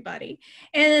warning everybody.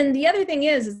 And the other thing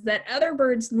is that other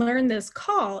birds learn this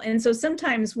call. And so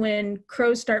sometimes when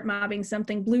crows start mobbing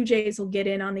something, blue jays will get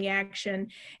in on the action.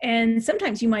 And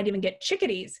sometimes you might even get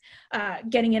chickadees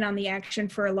getting in on the action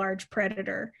for a large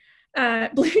predator.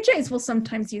 Blue jays will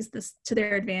sometimes use this to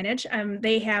their advantage.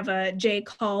 They have a jay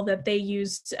call that they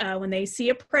use when they see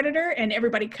a predator and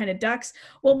everybody kind of ducks.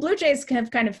 Well, blue jays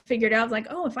have kind of figured out like,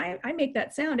 oh, if I make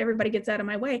that sound, everybody gets out of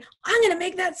my way. I'm going to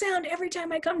make that sound every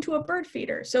time I come to a bird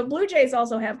feeder. So blue jays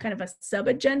also have kind of a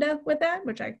sub-agenda with that,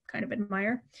 which I kind of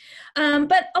admire.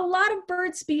 But a lot of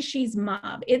bird species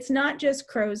mob. It's not just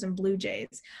crows and blue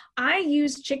jays. I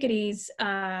use chickadees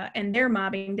and their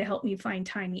mobbing to help me find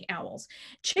tiny owls.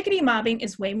 Chickadee mobbing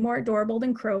is way more adorable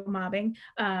than crow mobbing.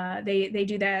 They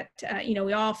do that, you know,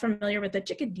 we're all familiar with the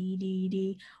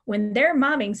chickadee-dee-dee. When they're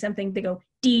mobbing something, they go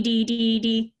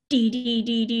dee-dee-dee-dee,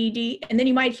 dee-dee-dee-dee-dee, and then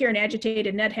you might hear an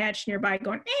agitated nuthatch nearby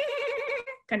going,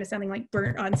 kind of sounding like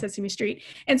Burnt on Sesame Street.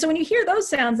 And so when you hear those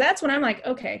sounds, that's when I'm like,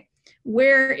 okay,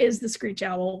 where is the screech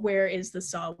owl? Where is the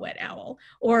saw-whet owl?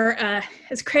 Or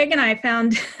as Craig and I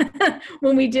found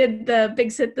when we did the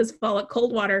big sit this fall at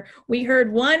Coldwater, we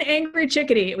heard one angry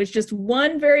chickadee. It was just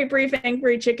one very brief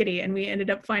angry chickadee, and we ended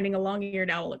up finding a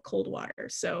long-eared owl at Coldwater.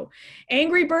 So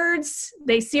angry birds,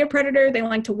 they see a predator, they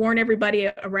like to warn everybody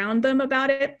around them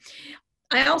about it.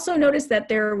 I also noticed that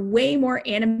they're way more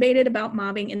animated about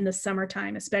mobbing in the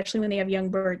summertime, especially when they have young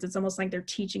birds. It's almost like they're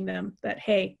teaching them that,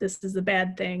 hey, this is a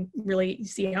bad thing. Really, you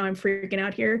see how I'm freaking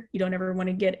out here? You don't ever want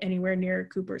to get anywhere near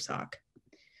Cooper's hawk.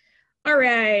 All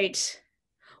right.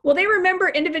 Will they remember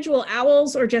individual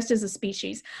owls or just as a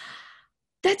species?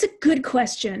 That's a good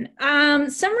question.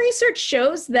 Some research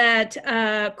shows that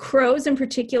crows in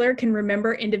particular can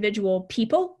remember individual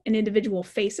people and individual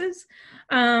faces.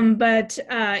 But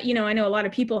you know, I know a lot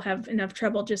of people have enough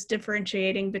trouble just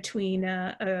differentiating between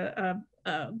a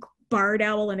barred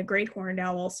owl and a great horned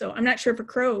owl. So I'm not sure if a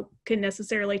crow can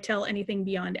necessarily tell anything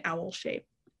beyond owl shape.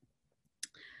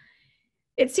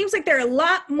 It seems like there are a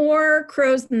lot more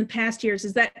crows than the past years.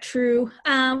 Is that true?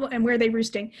 And where are they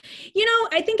roosting? You know,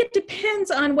 I think it depends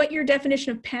on what your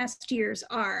definition of past years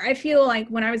are. I feel like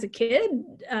when I was a kid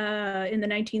in the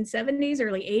 1970s,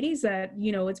 early 80s, that,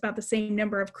 you know, it's about the same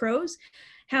number of crows.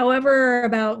 However,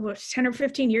 about 10 or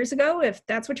 15 years ago, if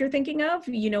that's what you're thinking of,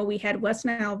 you know, we had West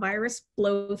Nile virus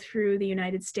blow through the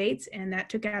United States, and that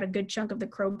took out a good chunk of the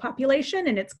crow population,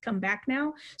 and it's come back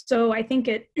now. So I think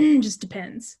it just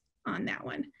depends on that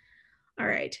one. All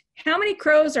right. How many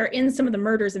crows are in some of the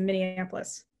murders in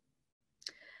Minneapolis?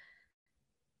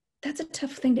 That's a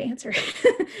tough thing to answer.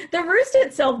 The roost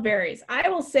itself varies. I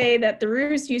will say that the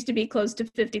roost used to be close to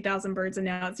 50,000 birds, and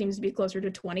now it seems to be closer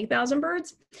to 20,000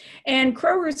 birds. And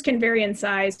crow roosts can vary in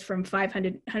size from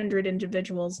 500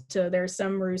 individuals to there's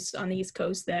some roosts on the East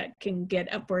Coast that can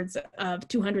get upwards of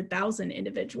 200,000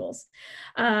 individuals.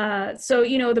 So,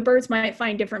 you know, the birds might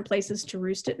find different places to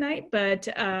roost at night, but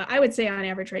I would say on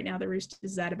average right now, the roost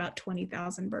is at about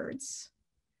 20,000 birds.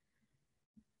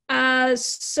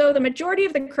 So the majority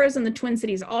of the crows in the Twin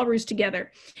Cities all roost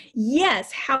together. Yes,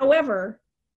 however,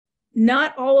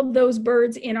 not all of those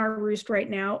birds in our roost right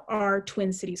now are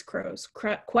Twin Cities crows.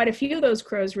 Quite a few of those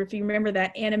crows, if you remember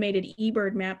that animated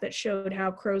eBird map that showed how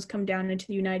crows come down into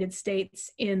the United States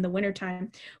in the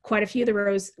wintertime, quite a few of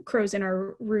the crows in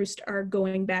our roost are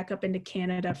going back up into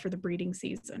Canada for the breeding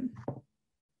season.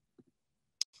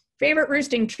 Favorite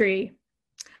roosting tree?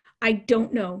 I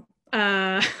don't know.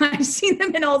 I've seen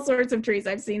them in all sorts of trees.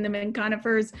 I've seen them in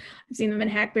conifers. I've seen them in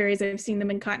hackberries. I've seen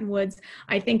them in cottonwoods.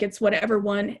 I think it's whatever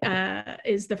one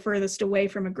is the furthest away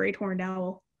from a great horned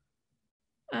owl.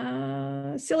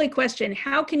 Silly question.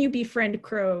 How can you befriend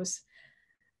crows?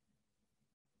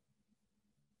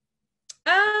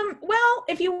 Well,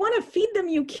 if you want to feed them,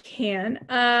 you can.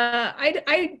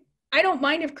 I don't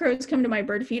mind if crows come to my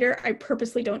bird feeder. I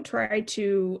purposely don't try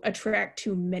to attract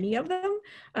too many of them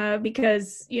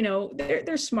because, you know,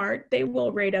 they're smart. They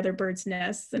will raid other birds'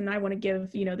 nests, and I want to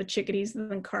give, you know, the chickadees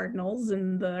and cardinals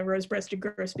and the rose-breasted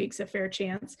grosbeaks a fair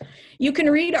chance. You can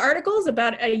read articles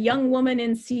about a young woman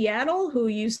in Seattle who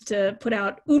used to put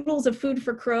out oodles of food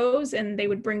for crows, and they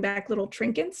would bring back little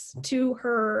trinkets to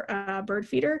her bird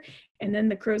feeder. And then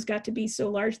the crows got to be so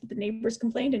large that the neighbors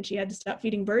complained and she had to stop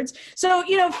feeding birds. So,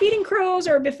 you know, feeding crows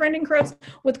or befriending crows,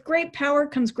 with great power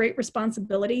comes great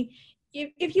responsibility.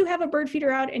 If you have a bird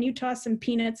feeder out and you toss some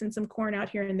peanuts and some corn out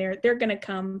here and there, they're going to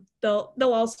come. They'll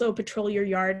also patrol your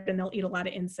yard and they'll eat a lot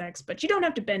of insects, but you don't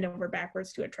have to bend over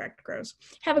backwards to attract crows.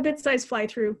 Have a good sized fly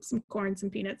through, some corn, some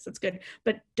peanuts, that's good,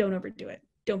 but don't overdo it.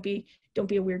 Don't be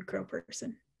a weird crow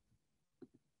person.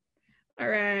 All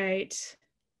right.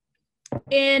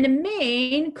 In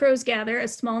Maine, crows gather a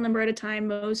small number at a time,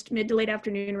 most mid to late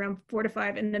afternoon, around 4 to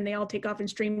 5, and then they all take off and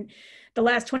stream the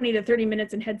last 20 to 30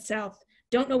 minutes and head south.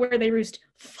 Don't know where they roost.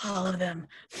 Follow them,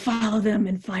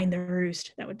 and find the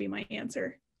roost. That would be my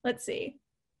answer. Let's see.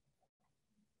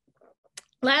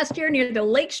 Last year near the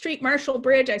Lake Street Marshall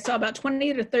Bridge, I saw about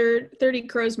 20 to 30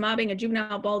 crows mobbing a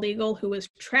juvenile bald eagle who was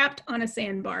trapped on a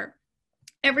sandbar.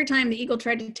 Every time the eagle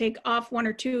tried to take off, 1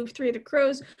 or 2, 3 of the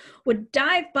crows would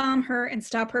dive bomb her and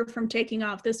stop her from taking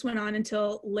off. This went on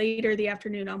until later the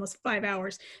afternoon, almost 5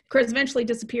 hours. The crows eventually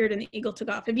disappeared and the eagle took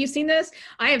off. Have you seen this?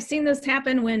 I have seen this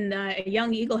happen when a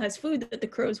young eagle has food that the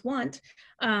crows want.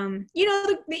 You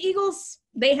know, the eagles,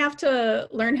 they have to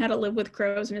learn how to live with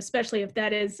crows, and especially if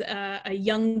that is a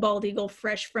young bald eagle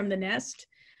fresh from the nest.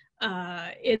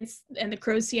 And the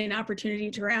crows see an opportunity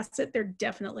to harass it, they're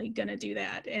definitely going to do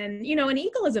that. And, you know, an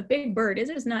eagle is a big bird. It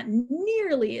is not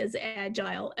nearly as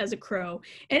agile as a crow,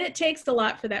 and it takes a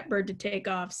lot for that bird to take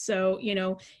off. So, you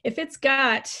know, if it's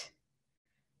got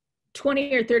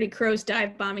 20 or 30 crows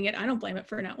dive bombing it, I don't blame it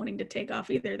for not wanting to take off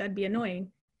either. That'd be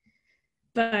annoying.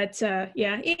 But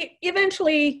yeah,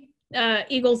 eventually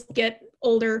eagles get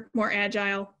older, more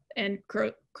agile, and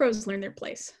crows learn their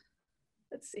place.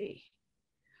 Let's see.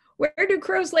 Where do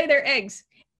crows lay their eggs?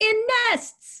 In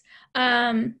nests.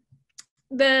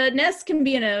 The nests can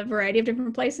be in a variety of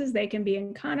different places. They can be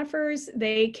in conifers,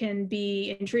 they can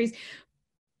be in trees,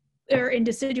 or in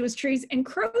deciduous trees, and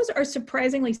crows are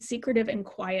surprisingly secretive and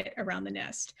quiet around the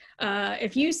nest.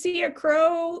 If you see a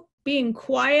crow being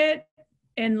quiet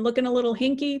and looking a little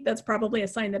hinky, that's probably a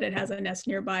sign that it has a nest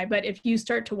nearby. But if you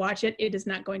start to watch it, it is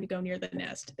not going to go near the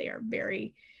nest. They are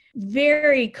very,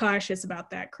 very cautious about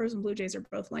that. Crows and blue jays are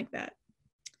both like that.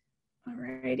 All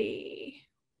righty.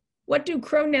 What do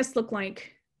crow nests look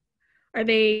like? Are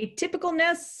they typical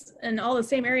nests and all the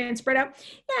same area and spread out?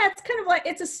 Yeah, it's kind of like,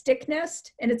 it's a stick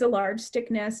nest, and it's a large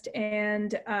stick nest,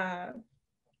 and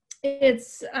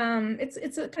it's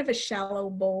a kind of a shallow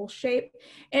bowl shape.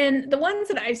 And the ones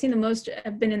that I've seen the most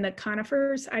have been in the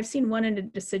conifers. I've seen one in a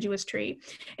deciduous tree.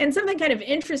 And something kind of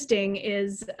interesting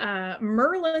is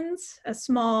merlins, a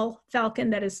small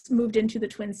falcon that has moved into the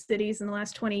Twin Cities in the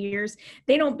last 20 years.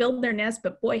 They don't build their nest,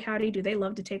 but boy, howdy, do they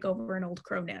love to take over an old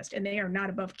crow nest. And they are not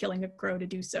above killing a crow to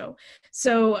do so.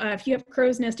 So if you have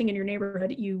crows nesting in your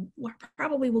neighborhood, you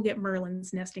probably will get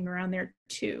merlins nesting around there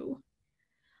too.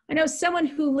 I know someone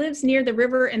who lives near the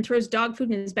river and throws dog food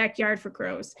in his backyard for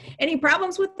crows. Any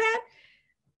problems with that?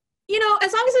 You know,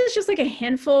 as long as it's just like a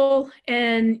handful,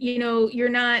 and, you know, you're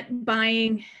not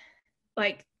buying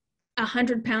like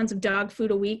 100 pounds of dog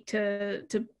food a week to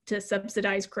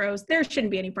subsidize crows, there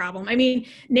shouldn't be any problem. I mean,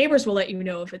 neighbors will let you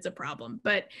know if it's a problem,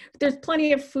 but there's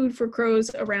plenty of food for crows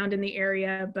around in the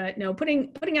area. But no, putting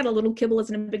out a little kibble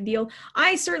isn't a big deal.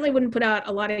 I certainly wouldn't put out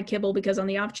a lot of kibble, because on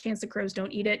the off chance the crows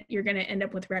don't eat it, you're going to end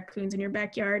up with raccoons in your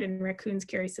backyard, and raccoons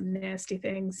carry some nasty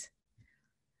things.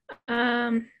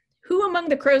 Who among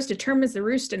the crows determines the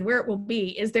roost and where it will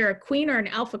be? Is there a queen or an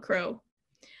alpha crow?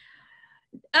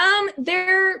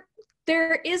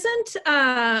 There isn't,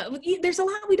 there's a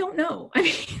lot we don't know. I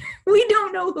mean, we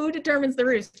don't know who determines the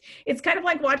roost. It's kind of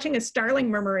like watching a starling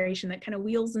murmuration that kind of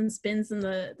wheels and spins in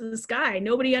the sky.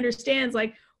 Nobody understands,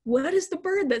 like, what is the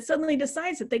bird that suddenly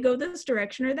decides that they go this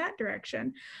direction or that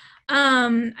direction?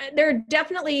 There are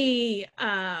definitely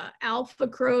alpha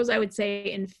crows, I would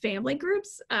say, in family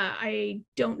groups. I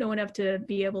don't know enough to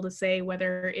be able to say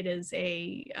whether it is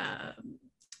a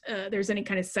there's any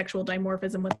kind of sexual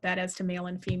dimorphism with that as to male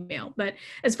and female. But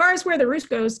as far as where the roost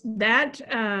goes, that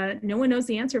no one knows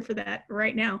the answer for that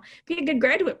right now. Be a good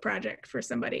graduate project for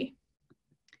somebody.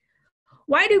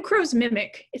 Why do crows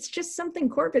mimic? It's just something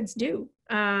corvids do.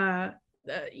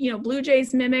 Blue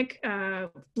jays mimic.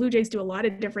 Blue jays do a lot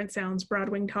of different sounds.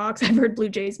 Broad-winged hawks. I've heard blue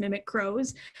jays mimic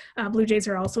crows. Blue jays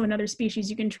are also another species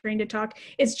you can train to talk.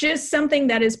 It's just something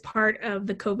that is part of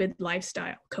the corvid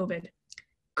lifestyle.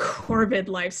 Corvid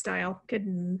lifestyle.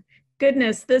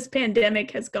 Goodness, this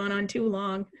pandemic has gone on too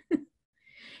long.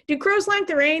 Do crows like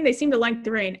the rain? They seem to like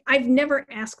the rain. I've never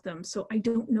asked them, so I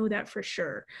don't know that for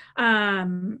sure.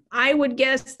 I would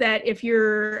guess that if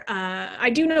you're,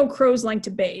 I do know crows like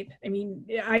to bathe. I mean,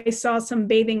 I saw some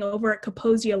bathing over at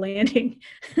Kaposia Landing,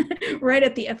 right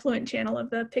at the effluent channel of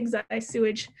the Pig's Eye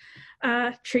sewage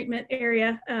treatment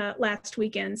area last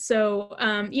weekend. So,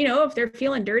 if they're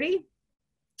feeling dirty,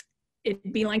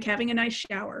 it'd be like having a nice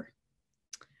shower.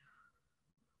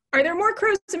 Are there more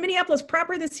crows in Minneapolis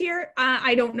proper this year?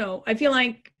 I don't know. I feel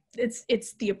like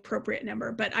it's the appropriate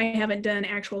number, but I haven't done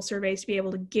actual surveys to be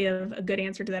able to give a good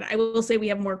answer to that. I will say we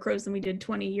have more crows than we did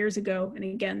 20 years ago. And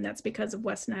again, that's because of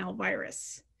West Nile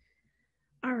virus.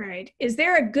 All right. Is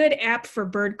there a good app for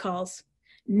bird calls?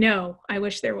 No, I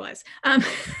wish there was.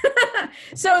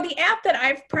 So the app that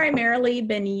I've primarily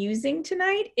been using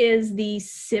tonight is the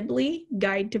Sibley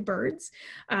Guide to Birds.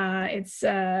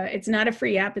 It's not a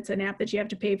free app. It's an app that you have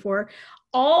to pay for.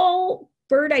 All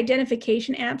bird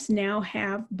identification apps now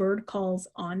have bird calls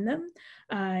on them.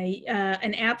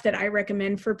 An app that I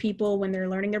recommend for people when they're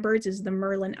learning their birds is the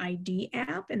Merlin ID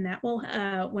app, and that will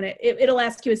it'll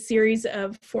ask you a series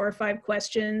of 4 or 5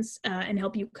 questions and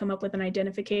help you come up with an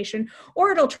identification,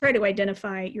 or it'll try to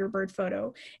identify your bird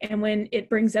photo. And when it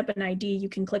brings up an ID, you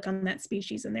can click on that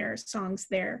species, and there are songs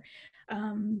there.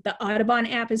 The Audubon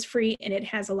app is free, and it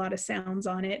has a lot of sounds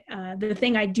on it. The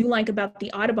thing I do like about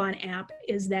the Audubon app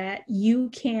is that you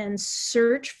can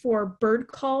search for bird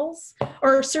calls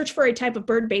or search for a type of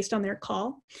bird based on their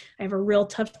call. I have a real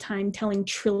tough time telling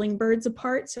trilling birds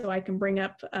apart, so I can bring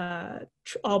up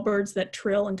all birds that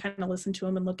trill and kind of listen to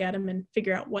them and look at them and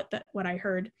figure out what I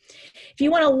heard. If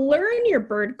you want to learn your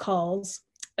bird calls,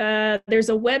 there's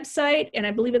a website, and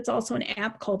I believe it's also an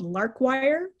app called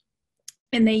Larkwire.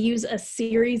 And they use a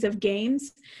series of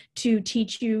games to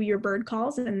teach you your bird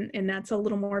calls, and that's a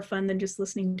little more fun than just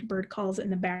listening to bird calls in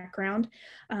the background.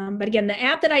 But again, the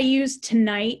app that I used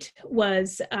tonight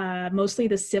was mostly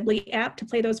the Sibley app to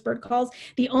play those bird calls.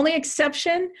 The only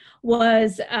exception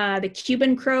was the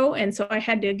Cuban crow, and so I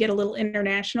had to get a little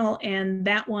international, and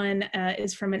that one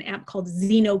is from an app called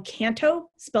Xenocanto,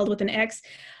 spelled with an X.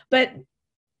 But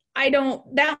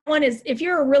that one is, if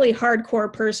you're a really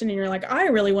hardcore person and you're like, I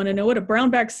really want to know what a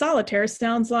brownback solitaire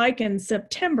sounds like in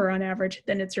September on average,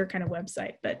 then it's your kind of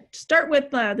website. But start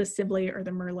with the Sibley or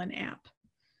the Merlin app.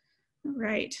 All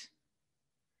right.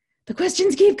 The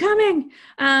questions keep coming.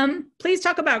 Please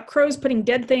talk about crows putting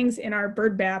dead things in our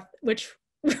bird bath, which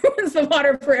ruins the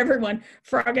water for everyone.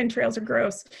 Frog entrails are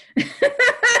gross.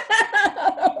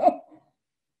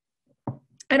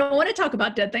 I don't want to talk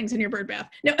about dead things in your bird bath.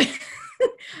 No.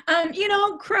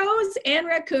 Crows and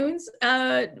raccoons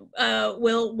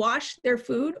will wash their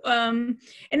food. And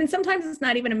then sometimes it's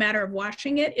not even a matter of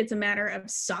washing it. It's a matter of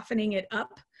softening it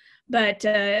up. But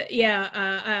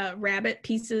rabbit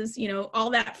pieces, all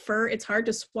that fur, it's hard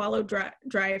to swallow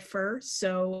dry fur.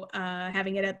 So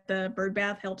having it at the bird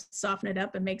bath helps soften it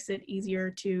up and makes it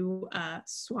easier to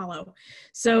swallow.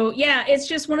 So yeah, it's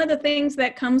just one of the things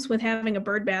that comes with having a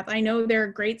bird bath. I know there are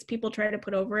grates people try to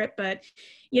put over it, but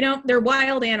they're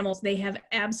wild animals. They have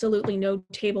absolutely no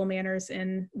table manners,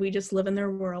 and we just live in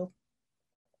their world.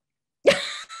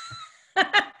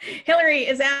 Hillary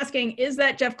is asking, is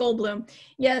that Jeff Goldblum?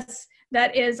 Yes,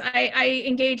 that is. I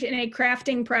engage in a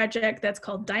crafting project that's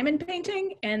called diamond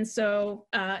painting. And so,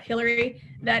 Hillary,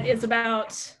 that is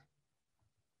about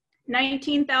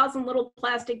 19,000 little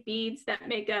plastic beads that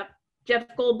make up Jeff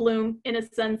Goldblum in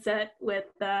a sunset with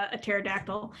a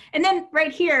pterodactyl. And then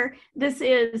right here, this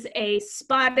is a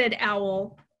spotted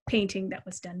owl painting that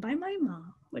was done by my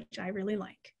mom, which I really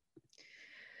like.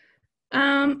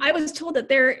 I was told that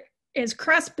there is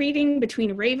crossbreeding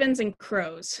between ravens and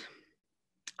crows.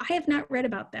 I have not read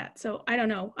about that, so I don't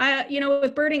know.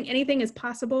 With birding, anything is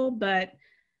possible, but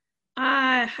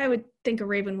I would think a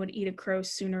raven would eat a crow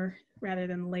sooner rather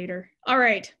than later. All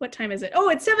right, what time is it? Oh,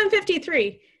 it's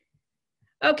 7:53.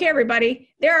 Okay, everybody,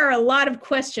 there are a lot of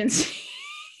questions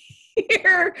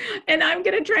here, and I'm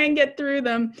going to try and get through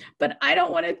them, but I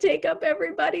don't want to take up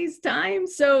everybody's time.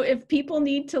 So if people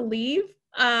need to leave,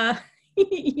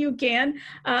 You can.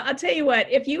 I'll tell you what,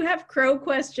 if you have crow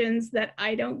questions that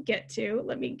I don't get to,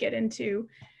 let me get into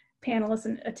panelists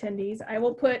and attendees. I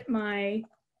will put my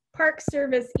Park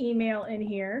Service email in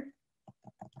here,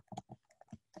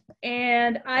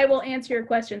 and I will answer your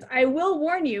questions. I will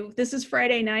warn you, this is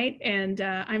Friday night, and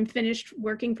I'm finished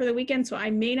working for the weekend, so I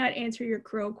may not answer your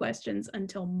crow questions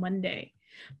until Monday.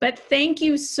 But thank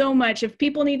you so much. If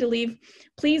people need to leave,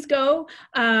 please go.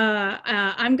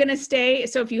 I'm going to stay.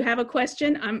 So if you have a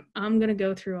question, I'm going to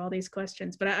go through all these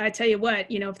questions. But I tell you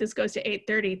what, you know, if this goes to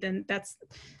 8:30, then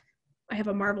I have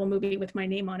a Marvel movie with my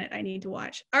name on it I need to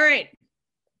watch. All right.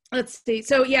 Let's see.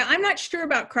 So yeah, I'm not sure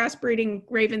about crossbreeding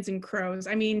ravens and crows.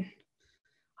 I mean,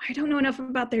 I don't know enough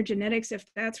about their genetics if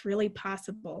that's really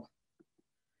possible.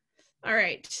 All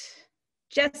right.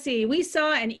 Jesse, we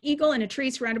saw an eagle in a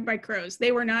tree surrounded by crows.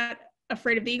 They were not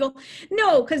afraid of the eagle.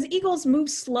 No, because eagles move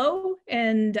slow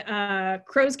and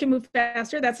crows can move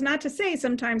faster. That's not to say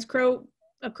sometimes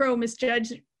a crow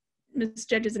misjudges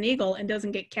an eagle and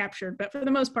doesn't get captured, but for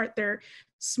the most part, they're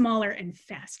smaller and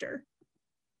faster.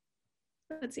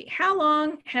 Let's see, how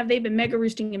long have they been mega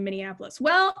roosting in Minneapolis?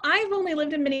 Well, I've only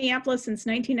lived in Minneapolis since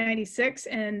 1996,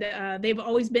 and they've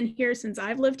always been here since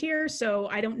I've lived here, so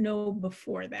I don't know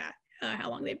before that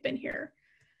how long they've been here.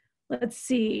 Let's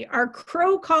see, are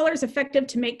crow collars effective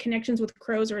to make connections with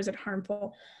crows, or is it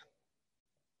harmful?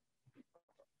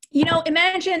 You know,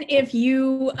 imagine if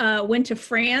you went to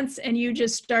France and you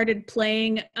just started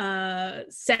playing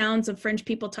sounds of French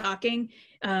people talking.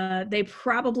 They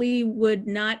probably would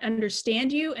not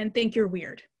understand you and think you're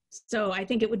weird. So I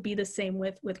think it would be the same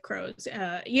with crows.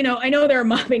 You know, I know there are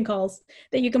mobbing calls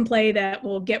that you can play that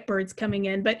will get birds coming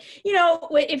in, but you know,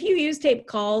 if you use tape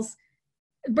calls,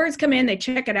 birds come in, they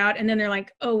check it out, and then they're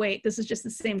like, oh wait, this is just the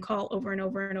same call over and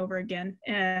over and over again.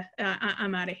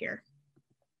 I'm out of here.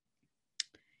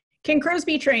 Can crows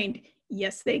be trained?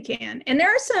 Yes, they can. And there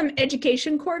are some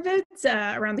education corvids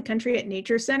around the country at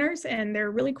nature centers, and they're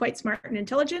really quite smart and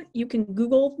intelligent. You can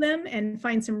Google them and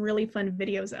find some really fun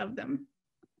videos of them.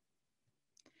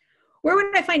 Where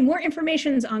would I find more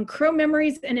information on crow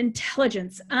memories and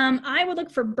intelligence? I would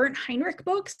look for Bernd Heinrich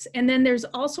books, and then there's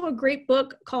also a great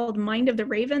book called Mind of the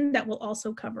Raven that will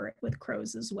also cover it with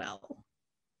crows as well.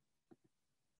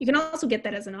 You can also get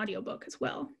that as an audiobook as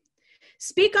well.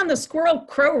 Speak on the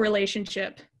squirrel-crow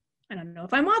relationship. I don't know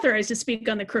if I'm authorized to speak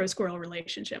on the crow-squirrel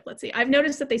relationship. Let's see. I've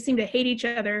noticed that they seem to hate each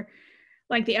other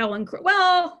like the owl and crow.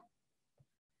 Well,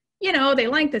 you know, they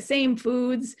like the same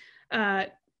foods.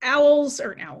 Crows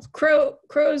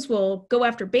will go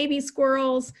after baby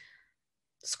squirrels.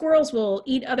 Squirrels will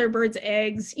eat other birds'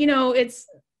 eggs. You know, it's,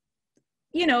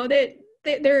 you know,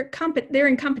 they're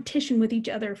in competition with each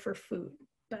other for food.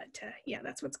 But yeah,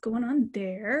 that's what's going on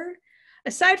there.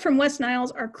 Aside from West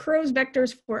Niles, are crows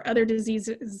vectors for other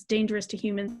diseases dangerous to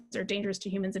humans or dangerous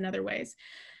to humans in other ways?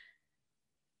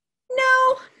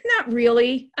 No, not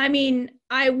really. I mean,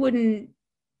 I wouldn't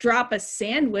drop a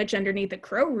sandwich underneath a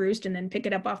crow roost and then pick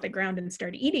it up off the ground and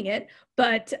start eating it.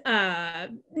 But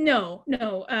no.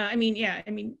 I mean, yeah,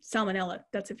 I mean, salmonella,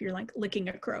 that's if you're like licking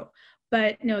a crow.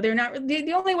 But no, they're not.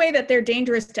 The only way that they're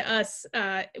dangerous to us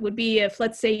would be if,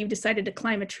 let's say, you decided to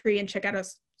climb a tree and check out a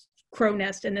crow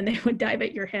nest, and then they would dive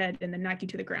at your head and then knock you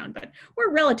to the ground. But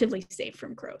we're relatively safe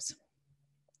from crows.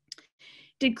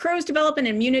 Did crows develop an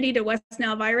immunity to West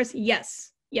Nile virus?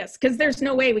 Yes, because there's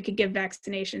no way we could give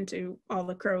vaccination to all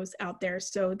the crows out there.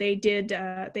 So they did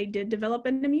develop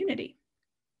an immunity.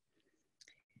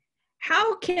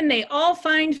 How can they all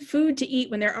find food to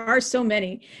eat when there are so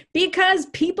many? Because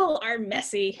people are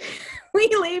messy. We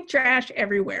leave trash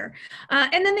everywhere.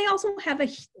 And then they also have a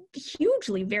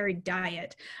hugely varied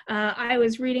diet. I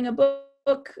was reading a book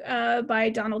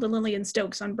by Donald and Lillian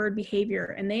Stokes on bird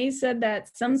behavior, and they said that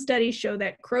some studies show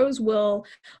that crows will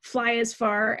fly as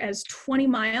far as 20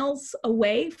 miles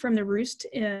away from the roost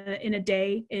in a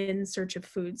day in search of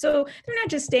food. So they're not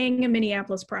just staying in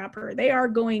Minneapolis proper, they are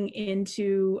going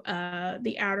into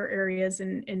the outer areas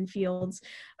and fields.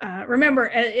 Remember,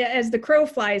 as the crow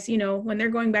flies, you know, when they're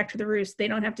going back to the roost, they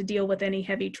don't have to deal with any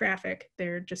heavy traffic.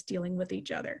 They're just dealing with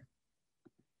each other.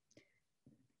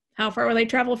 How far will they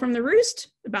travel from the roost?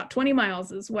 About 20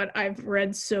 miles is what I've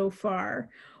read so far.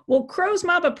 Will crows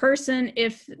mob a person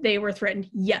if they were threatened?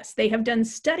 Yes, they have done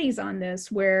studies on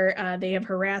this where they have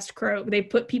harassed crows. They've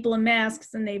put people in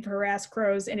masks and they've harassed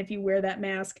crows. And if you wear that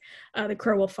mask, the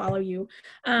crow will follow you.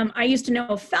 I used to know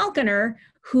a falconer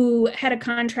who had a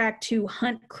contract to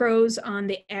hunt crows on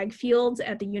the ag fields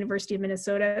at the University of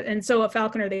Minnesota. And so a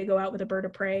falconer, they go out with a bird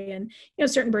of prey, and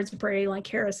certain birds of prey like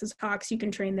Harris's hawks, you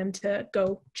can train them to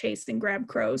go chase and grab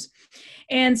crows.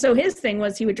 And so his thing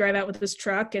was he would drive out with his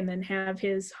truck and then have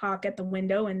his hawk at the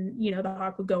window, and the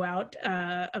hawk would go out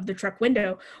of the truck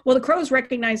window. Well, the crows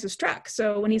recognized his truck,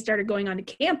 so when he started going onto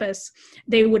campus,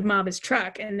 they would mob his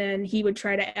truck, and then he would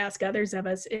try to ask others of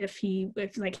us if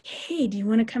like, hey, do you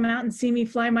want to come out and see me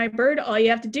fly my bird? All you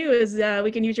have to do is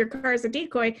we can use your car as a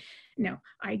decoy. No,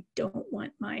 I don't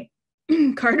want my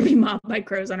car to be mobbed by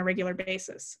crows on a regular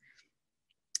basis.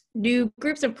 Do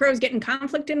groups of crows get in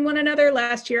conflict in one another?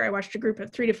 Last year, I watched a group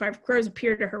of 3 to 5 crows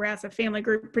appear to harass a family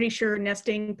group, pretty sure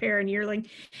nesting pair and yearling.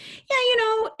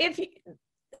 Yeah,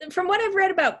 from what I've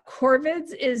read about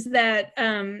corvids is that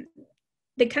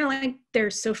they kind of like their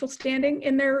social standing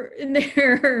in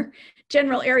their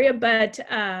general area, but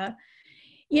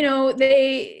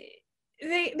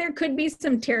there could be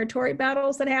some territory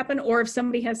battles that happen, or if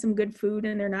somebody has some good food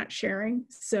and they're not sharing.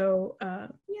 So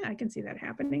yeah, I can see that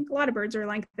happening. A lot of birds are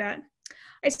like that.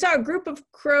 I saw a group of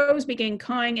crows begin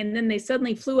cawing, and then they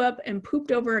suddenly flew up and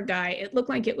pooped over a guy. It looked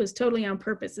like it was totally on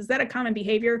purpose. Is that a common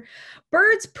behavior?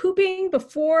 Birds pooping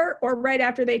before or right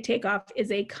after they take off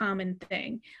is a common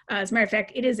thing. As a matter of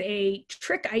fact, it is a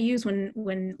trick I use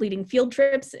when leading field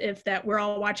trips. If we're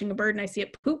all watching a bird and I see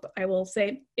it poop, I will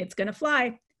say, it's gonna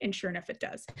fly. And sure enough, it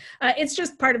does. It's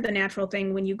just part of the natural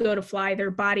thing. When you go to fly,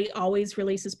 their body always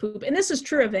releases poop. And this is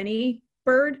true of any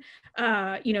bird.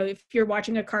 If you're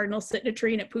watching a cardinal sit in a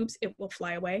tree and it poops, it will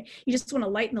fly away. You just want to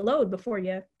lighten the load before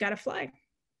you gotta fly.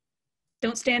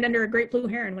 Don't stand under a great blue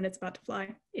heron when it's about to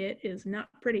fly. It is not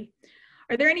pretty.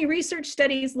 Are there any research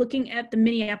studies looking at the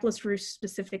Minneapolis roost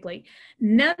specifically?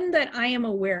 None that I am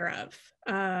aware of.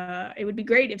 It would be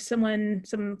great if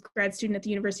some grad student at the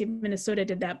University of Minnesota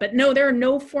did that, but no, there are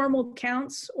no formal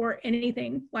counts or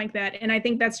anything like that. And I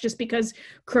think that's just because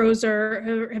crows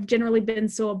have generally been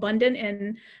so abundant,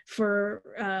 and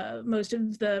for most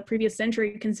of the previous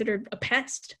century considered a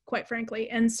pest, quite frankly.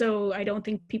 And so I don't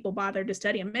think people bother to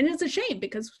study them. And it's a shame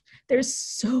because there's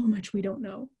so much we don't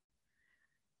know.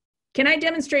 Can I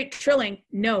demonstrate trilling?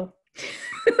 No.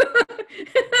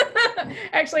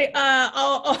 Actually,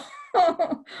 I'll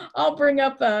bring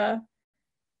up a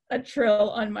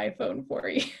trill on my phone for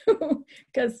you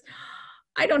because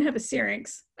I don't have a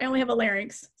syrinx. I only have a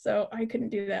larynx, so I couldn't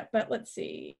do that. But let's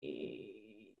see.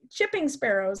 Chipping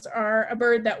sparrows are a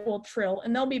bird that will trill,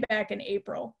 and they'll be back in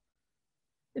April.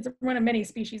 It's one of many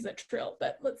species that trill,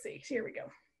 but let's see. Here we go.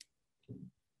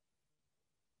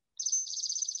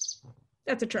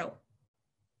 That's a trill.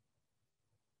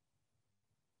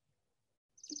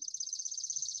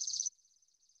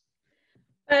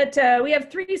 But we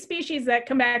have 3 species that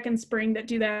come back in spring that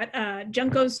do that.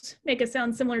 Juncos make a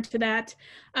sound similar to that,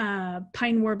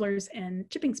 pine warblers, and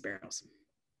chipping sparrows.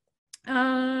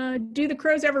 Do the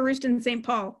crows ever roost in St.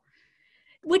 Paul?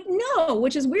 No,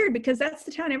 which is weird because that's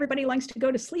the town everybody likes to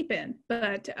go to sleep in.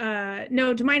 But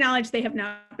no, to my knowledge, they have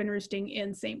not been roosting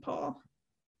in St. Paul.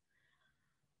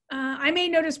 I may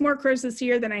notice more crows this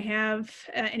year than I have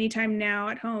anytime now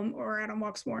at home or out on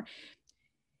walks more.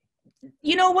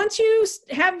 Once you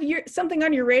have something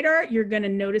on your radar, you're going to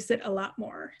notice it a lot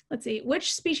more. Let's see.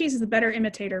 Which species is the better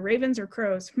imitator, ravens or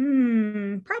crows?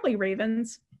 Probably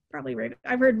ravens. Probably ravens.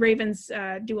 I've heard ravens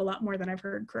do a lot more than I've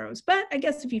heard crows, but I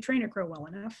guess if you train a crow well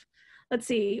enough. Let's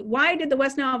see. Why did the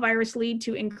West Nile virus lead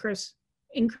to increased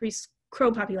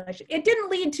crow population? It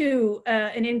didn't lead to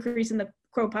an increase in the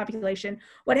crow population.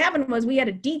 What happened was we had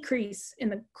a decrease in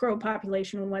the crow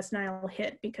population when West Nile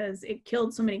hit because it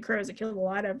killed so many crows. It killed a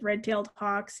lot of red-tailed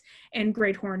hawks and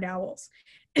great horned owls.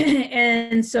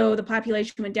 And so the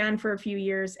population went down for a few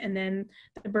years, and then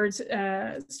the birds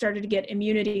started to get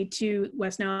immunity to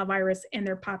West Nile virus, and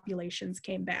their populations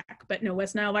came back. But no,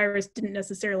 West Nile virus didn't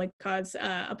necessarily cause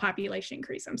a population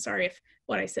increase. I'm sorry if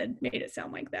what I said made it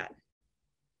sound like that.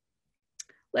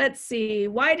 Let's see,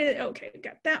 okay,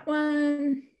 got that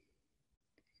one.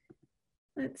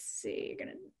 Let's see,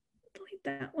 gonna delete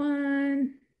that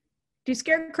one. Do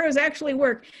scarecrows actually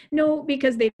work? No,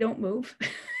 because they don't move.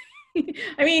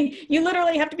 I mean, you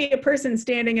literally have to be a person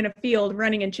standing in a field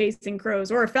running and chasing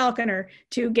crows, or a falconer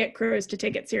to get crows to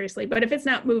take it seriously. But if it's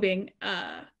not moving,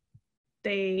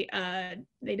 they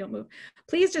don't move.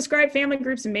 Please describe family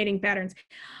groups and mating patterns.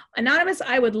 Anonymous,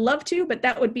 I would love to, but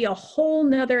that would be a whole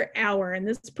nother hour, and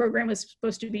this program was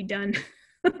supposed to be done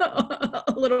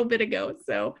a little bit ago.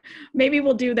 So maybe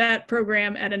we'll do that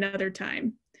program at another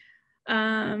time.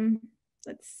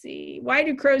 Let's see. Why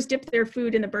do crows dip their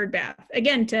food in the bird bath?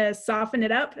 Again, to soften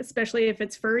it up, especially if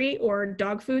it's furry or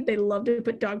dog food. They love to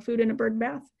put dog food in a bird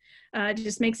bath. It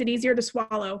just makes it easier to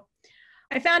swallow.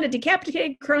 I found a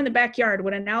decapitated crow in the backyard.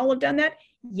 Would an owl have done that?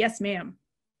 Yes, ma'am.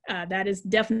 That is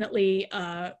definitely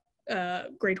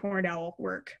great horned owl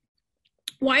work.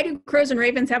 Why do crows and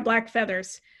ravens have black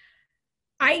feathers?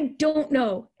 I don't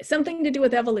know. Something to do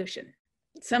with evolution.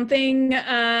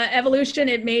 Evolution,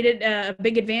 it made it a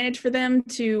big advantage for them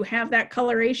to have that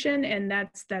coloration, and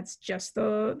that's just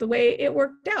the way it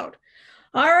worked out.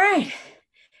 All right.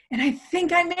 And I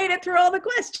think I made it through all the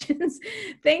questions.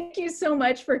 Thank you so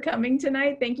much for coming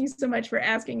tonight. Thank you so much for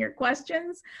asking your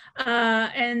questions.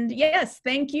 And yes,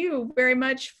 thank you very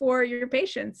much for your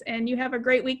patience. And you have a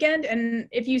great weekend. And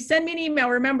if you send me an email,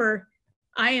 remember,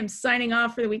 I am signing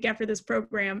off for the week after this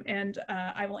program, and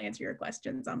I will answer your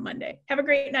questions on Monday. Have a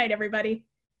great night, everybody.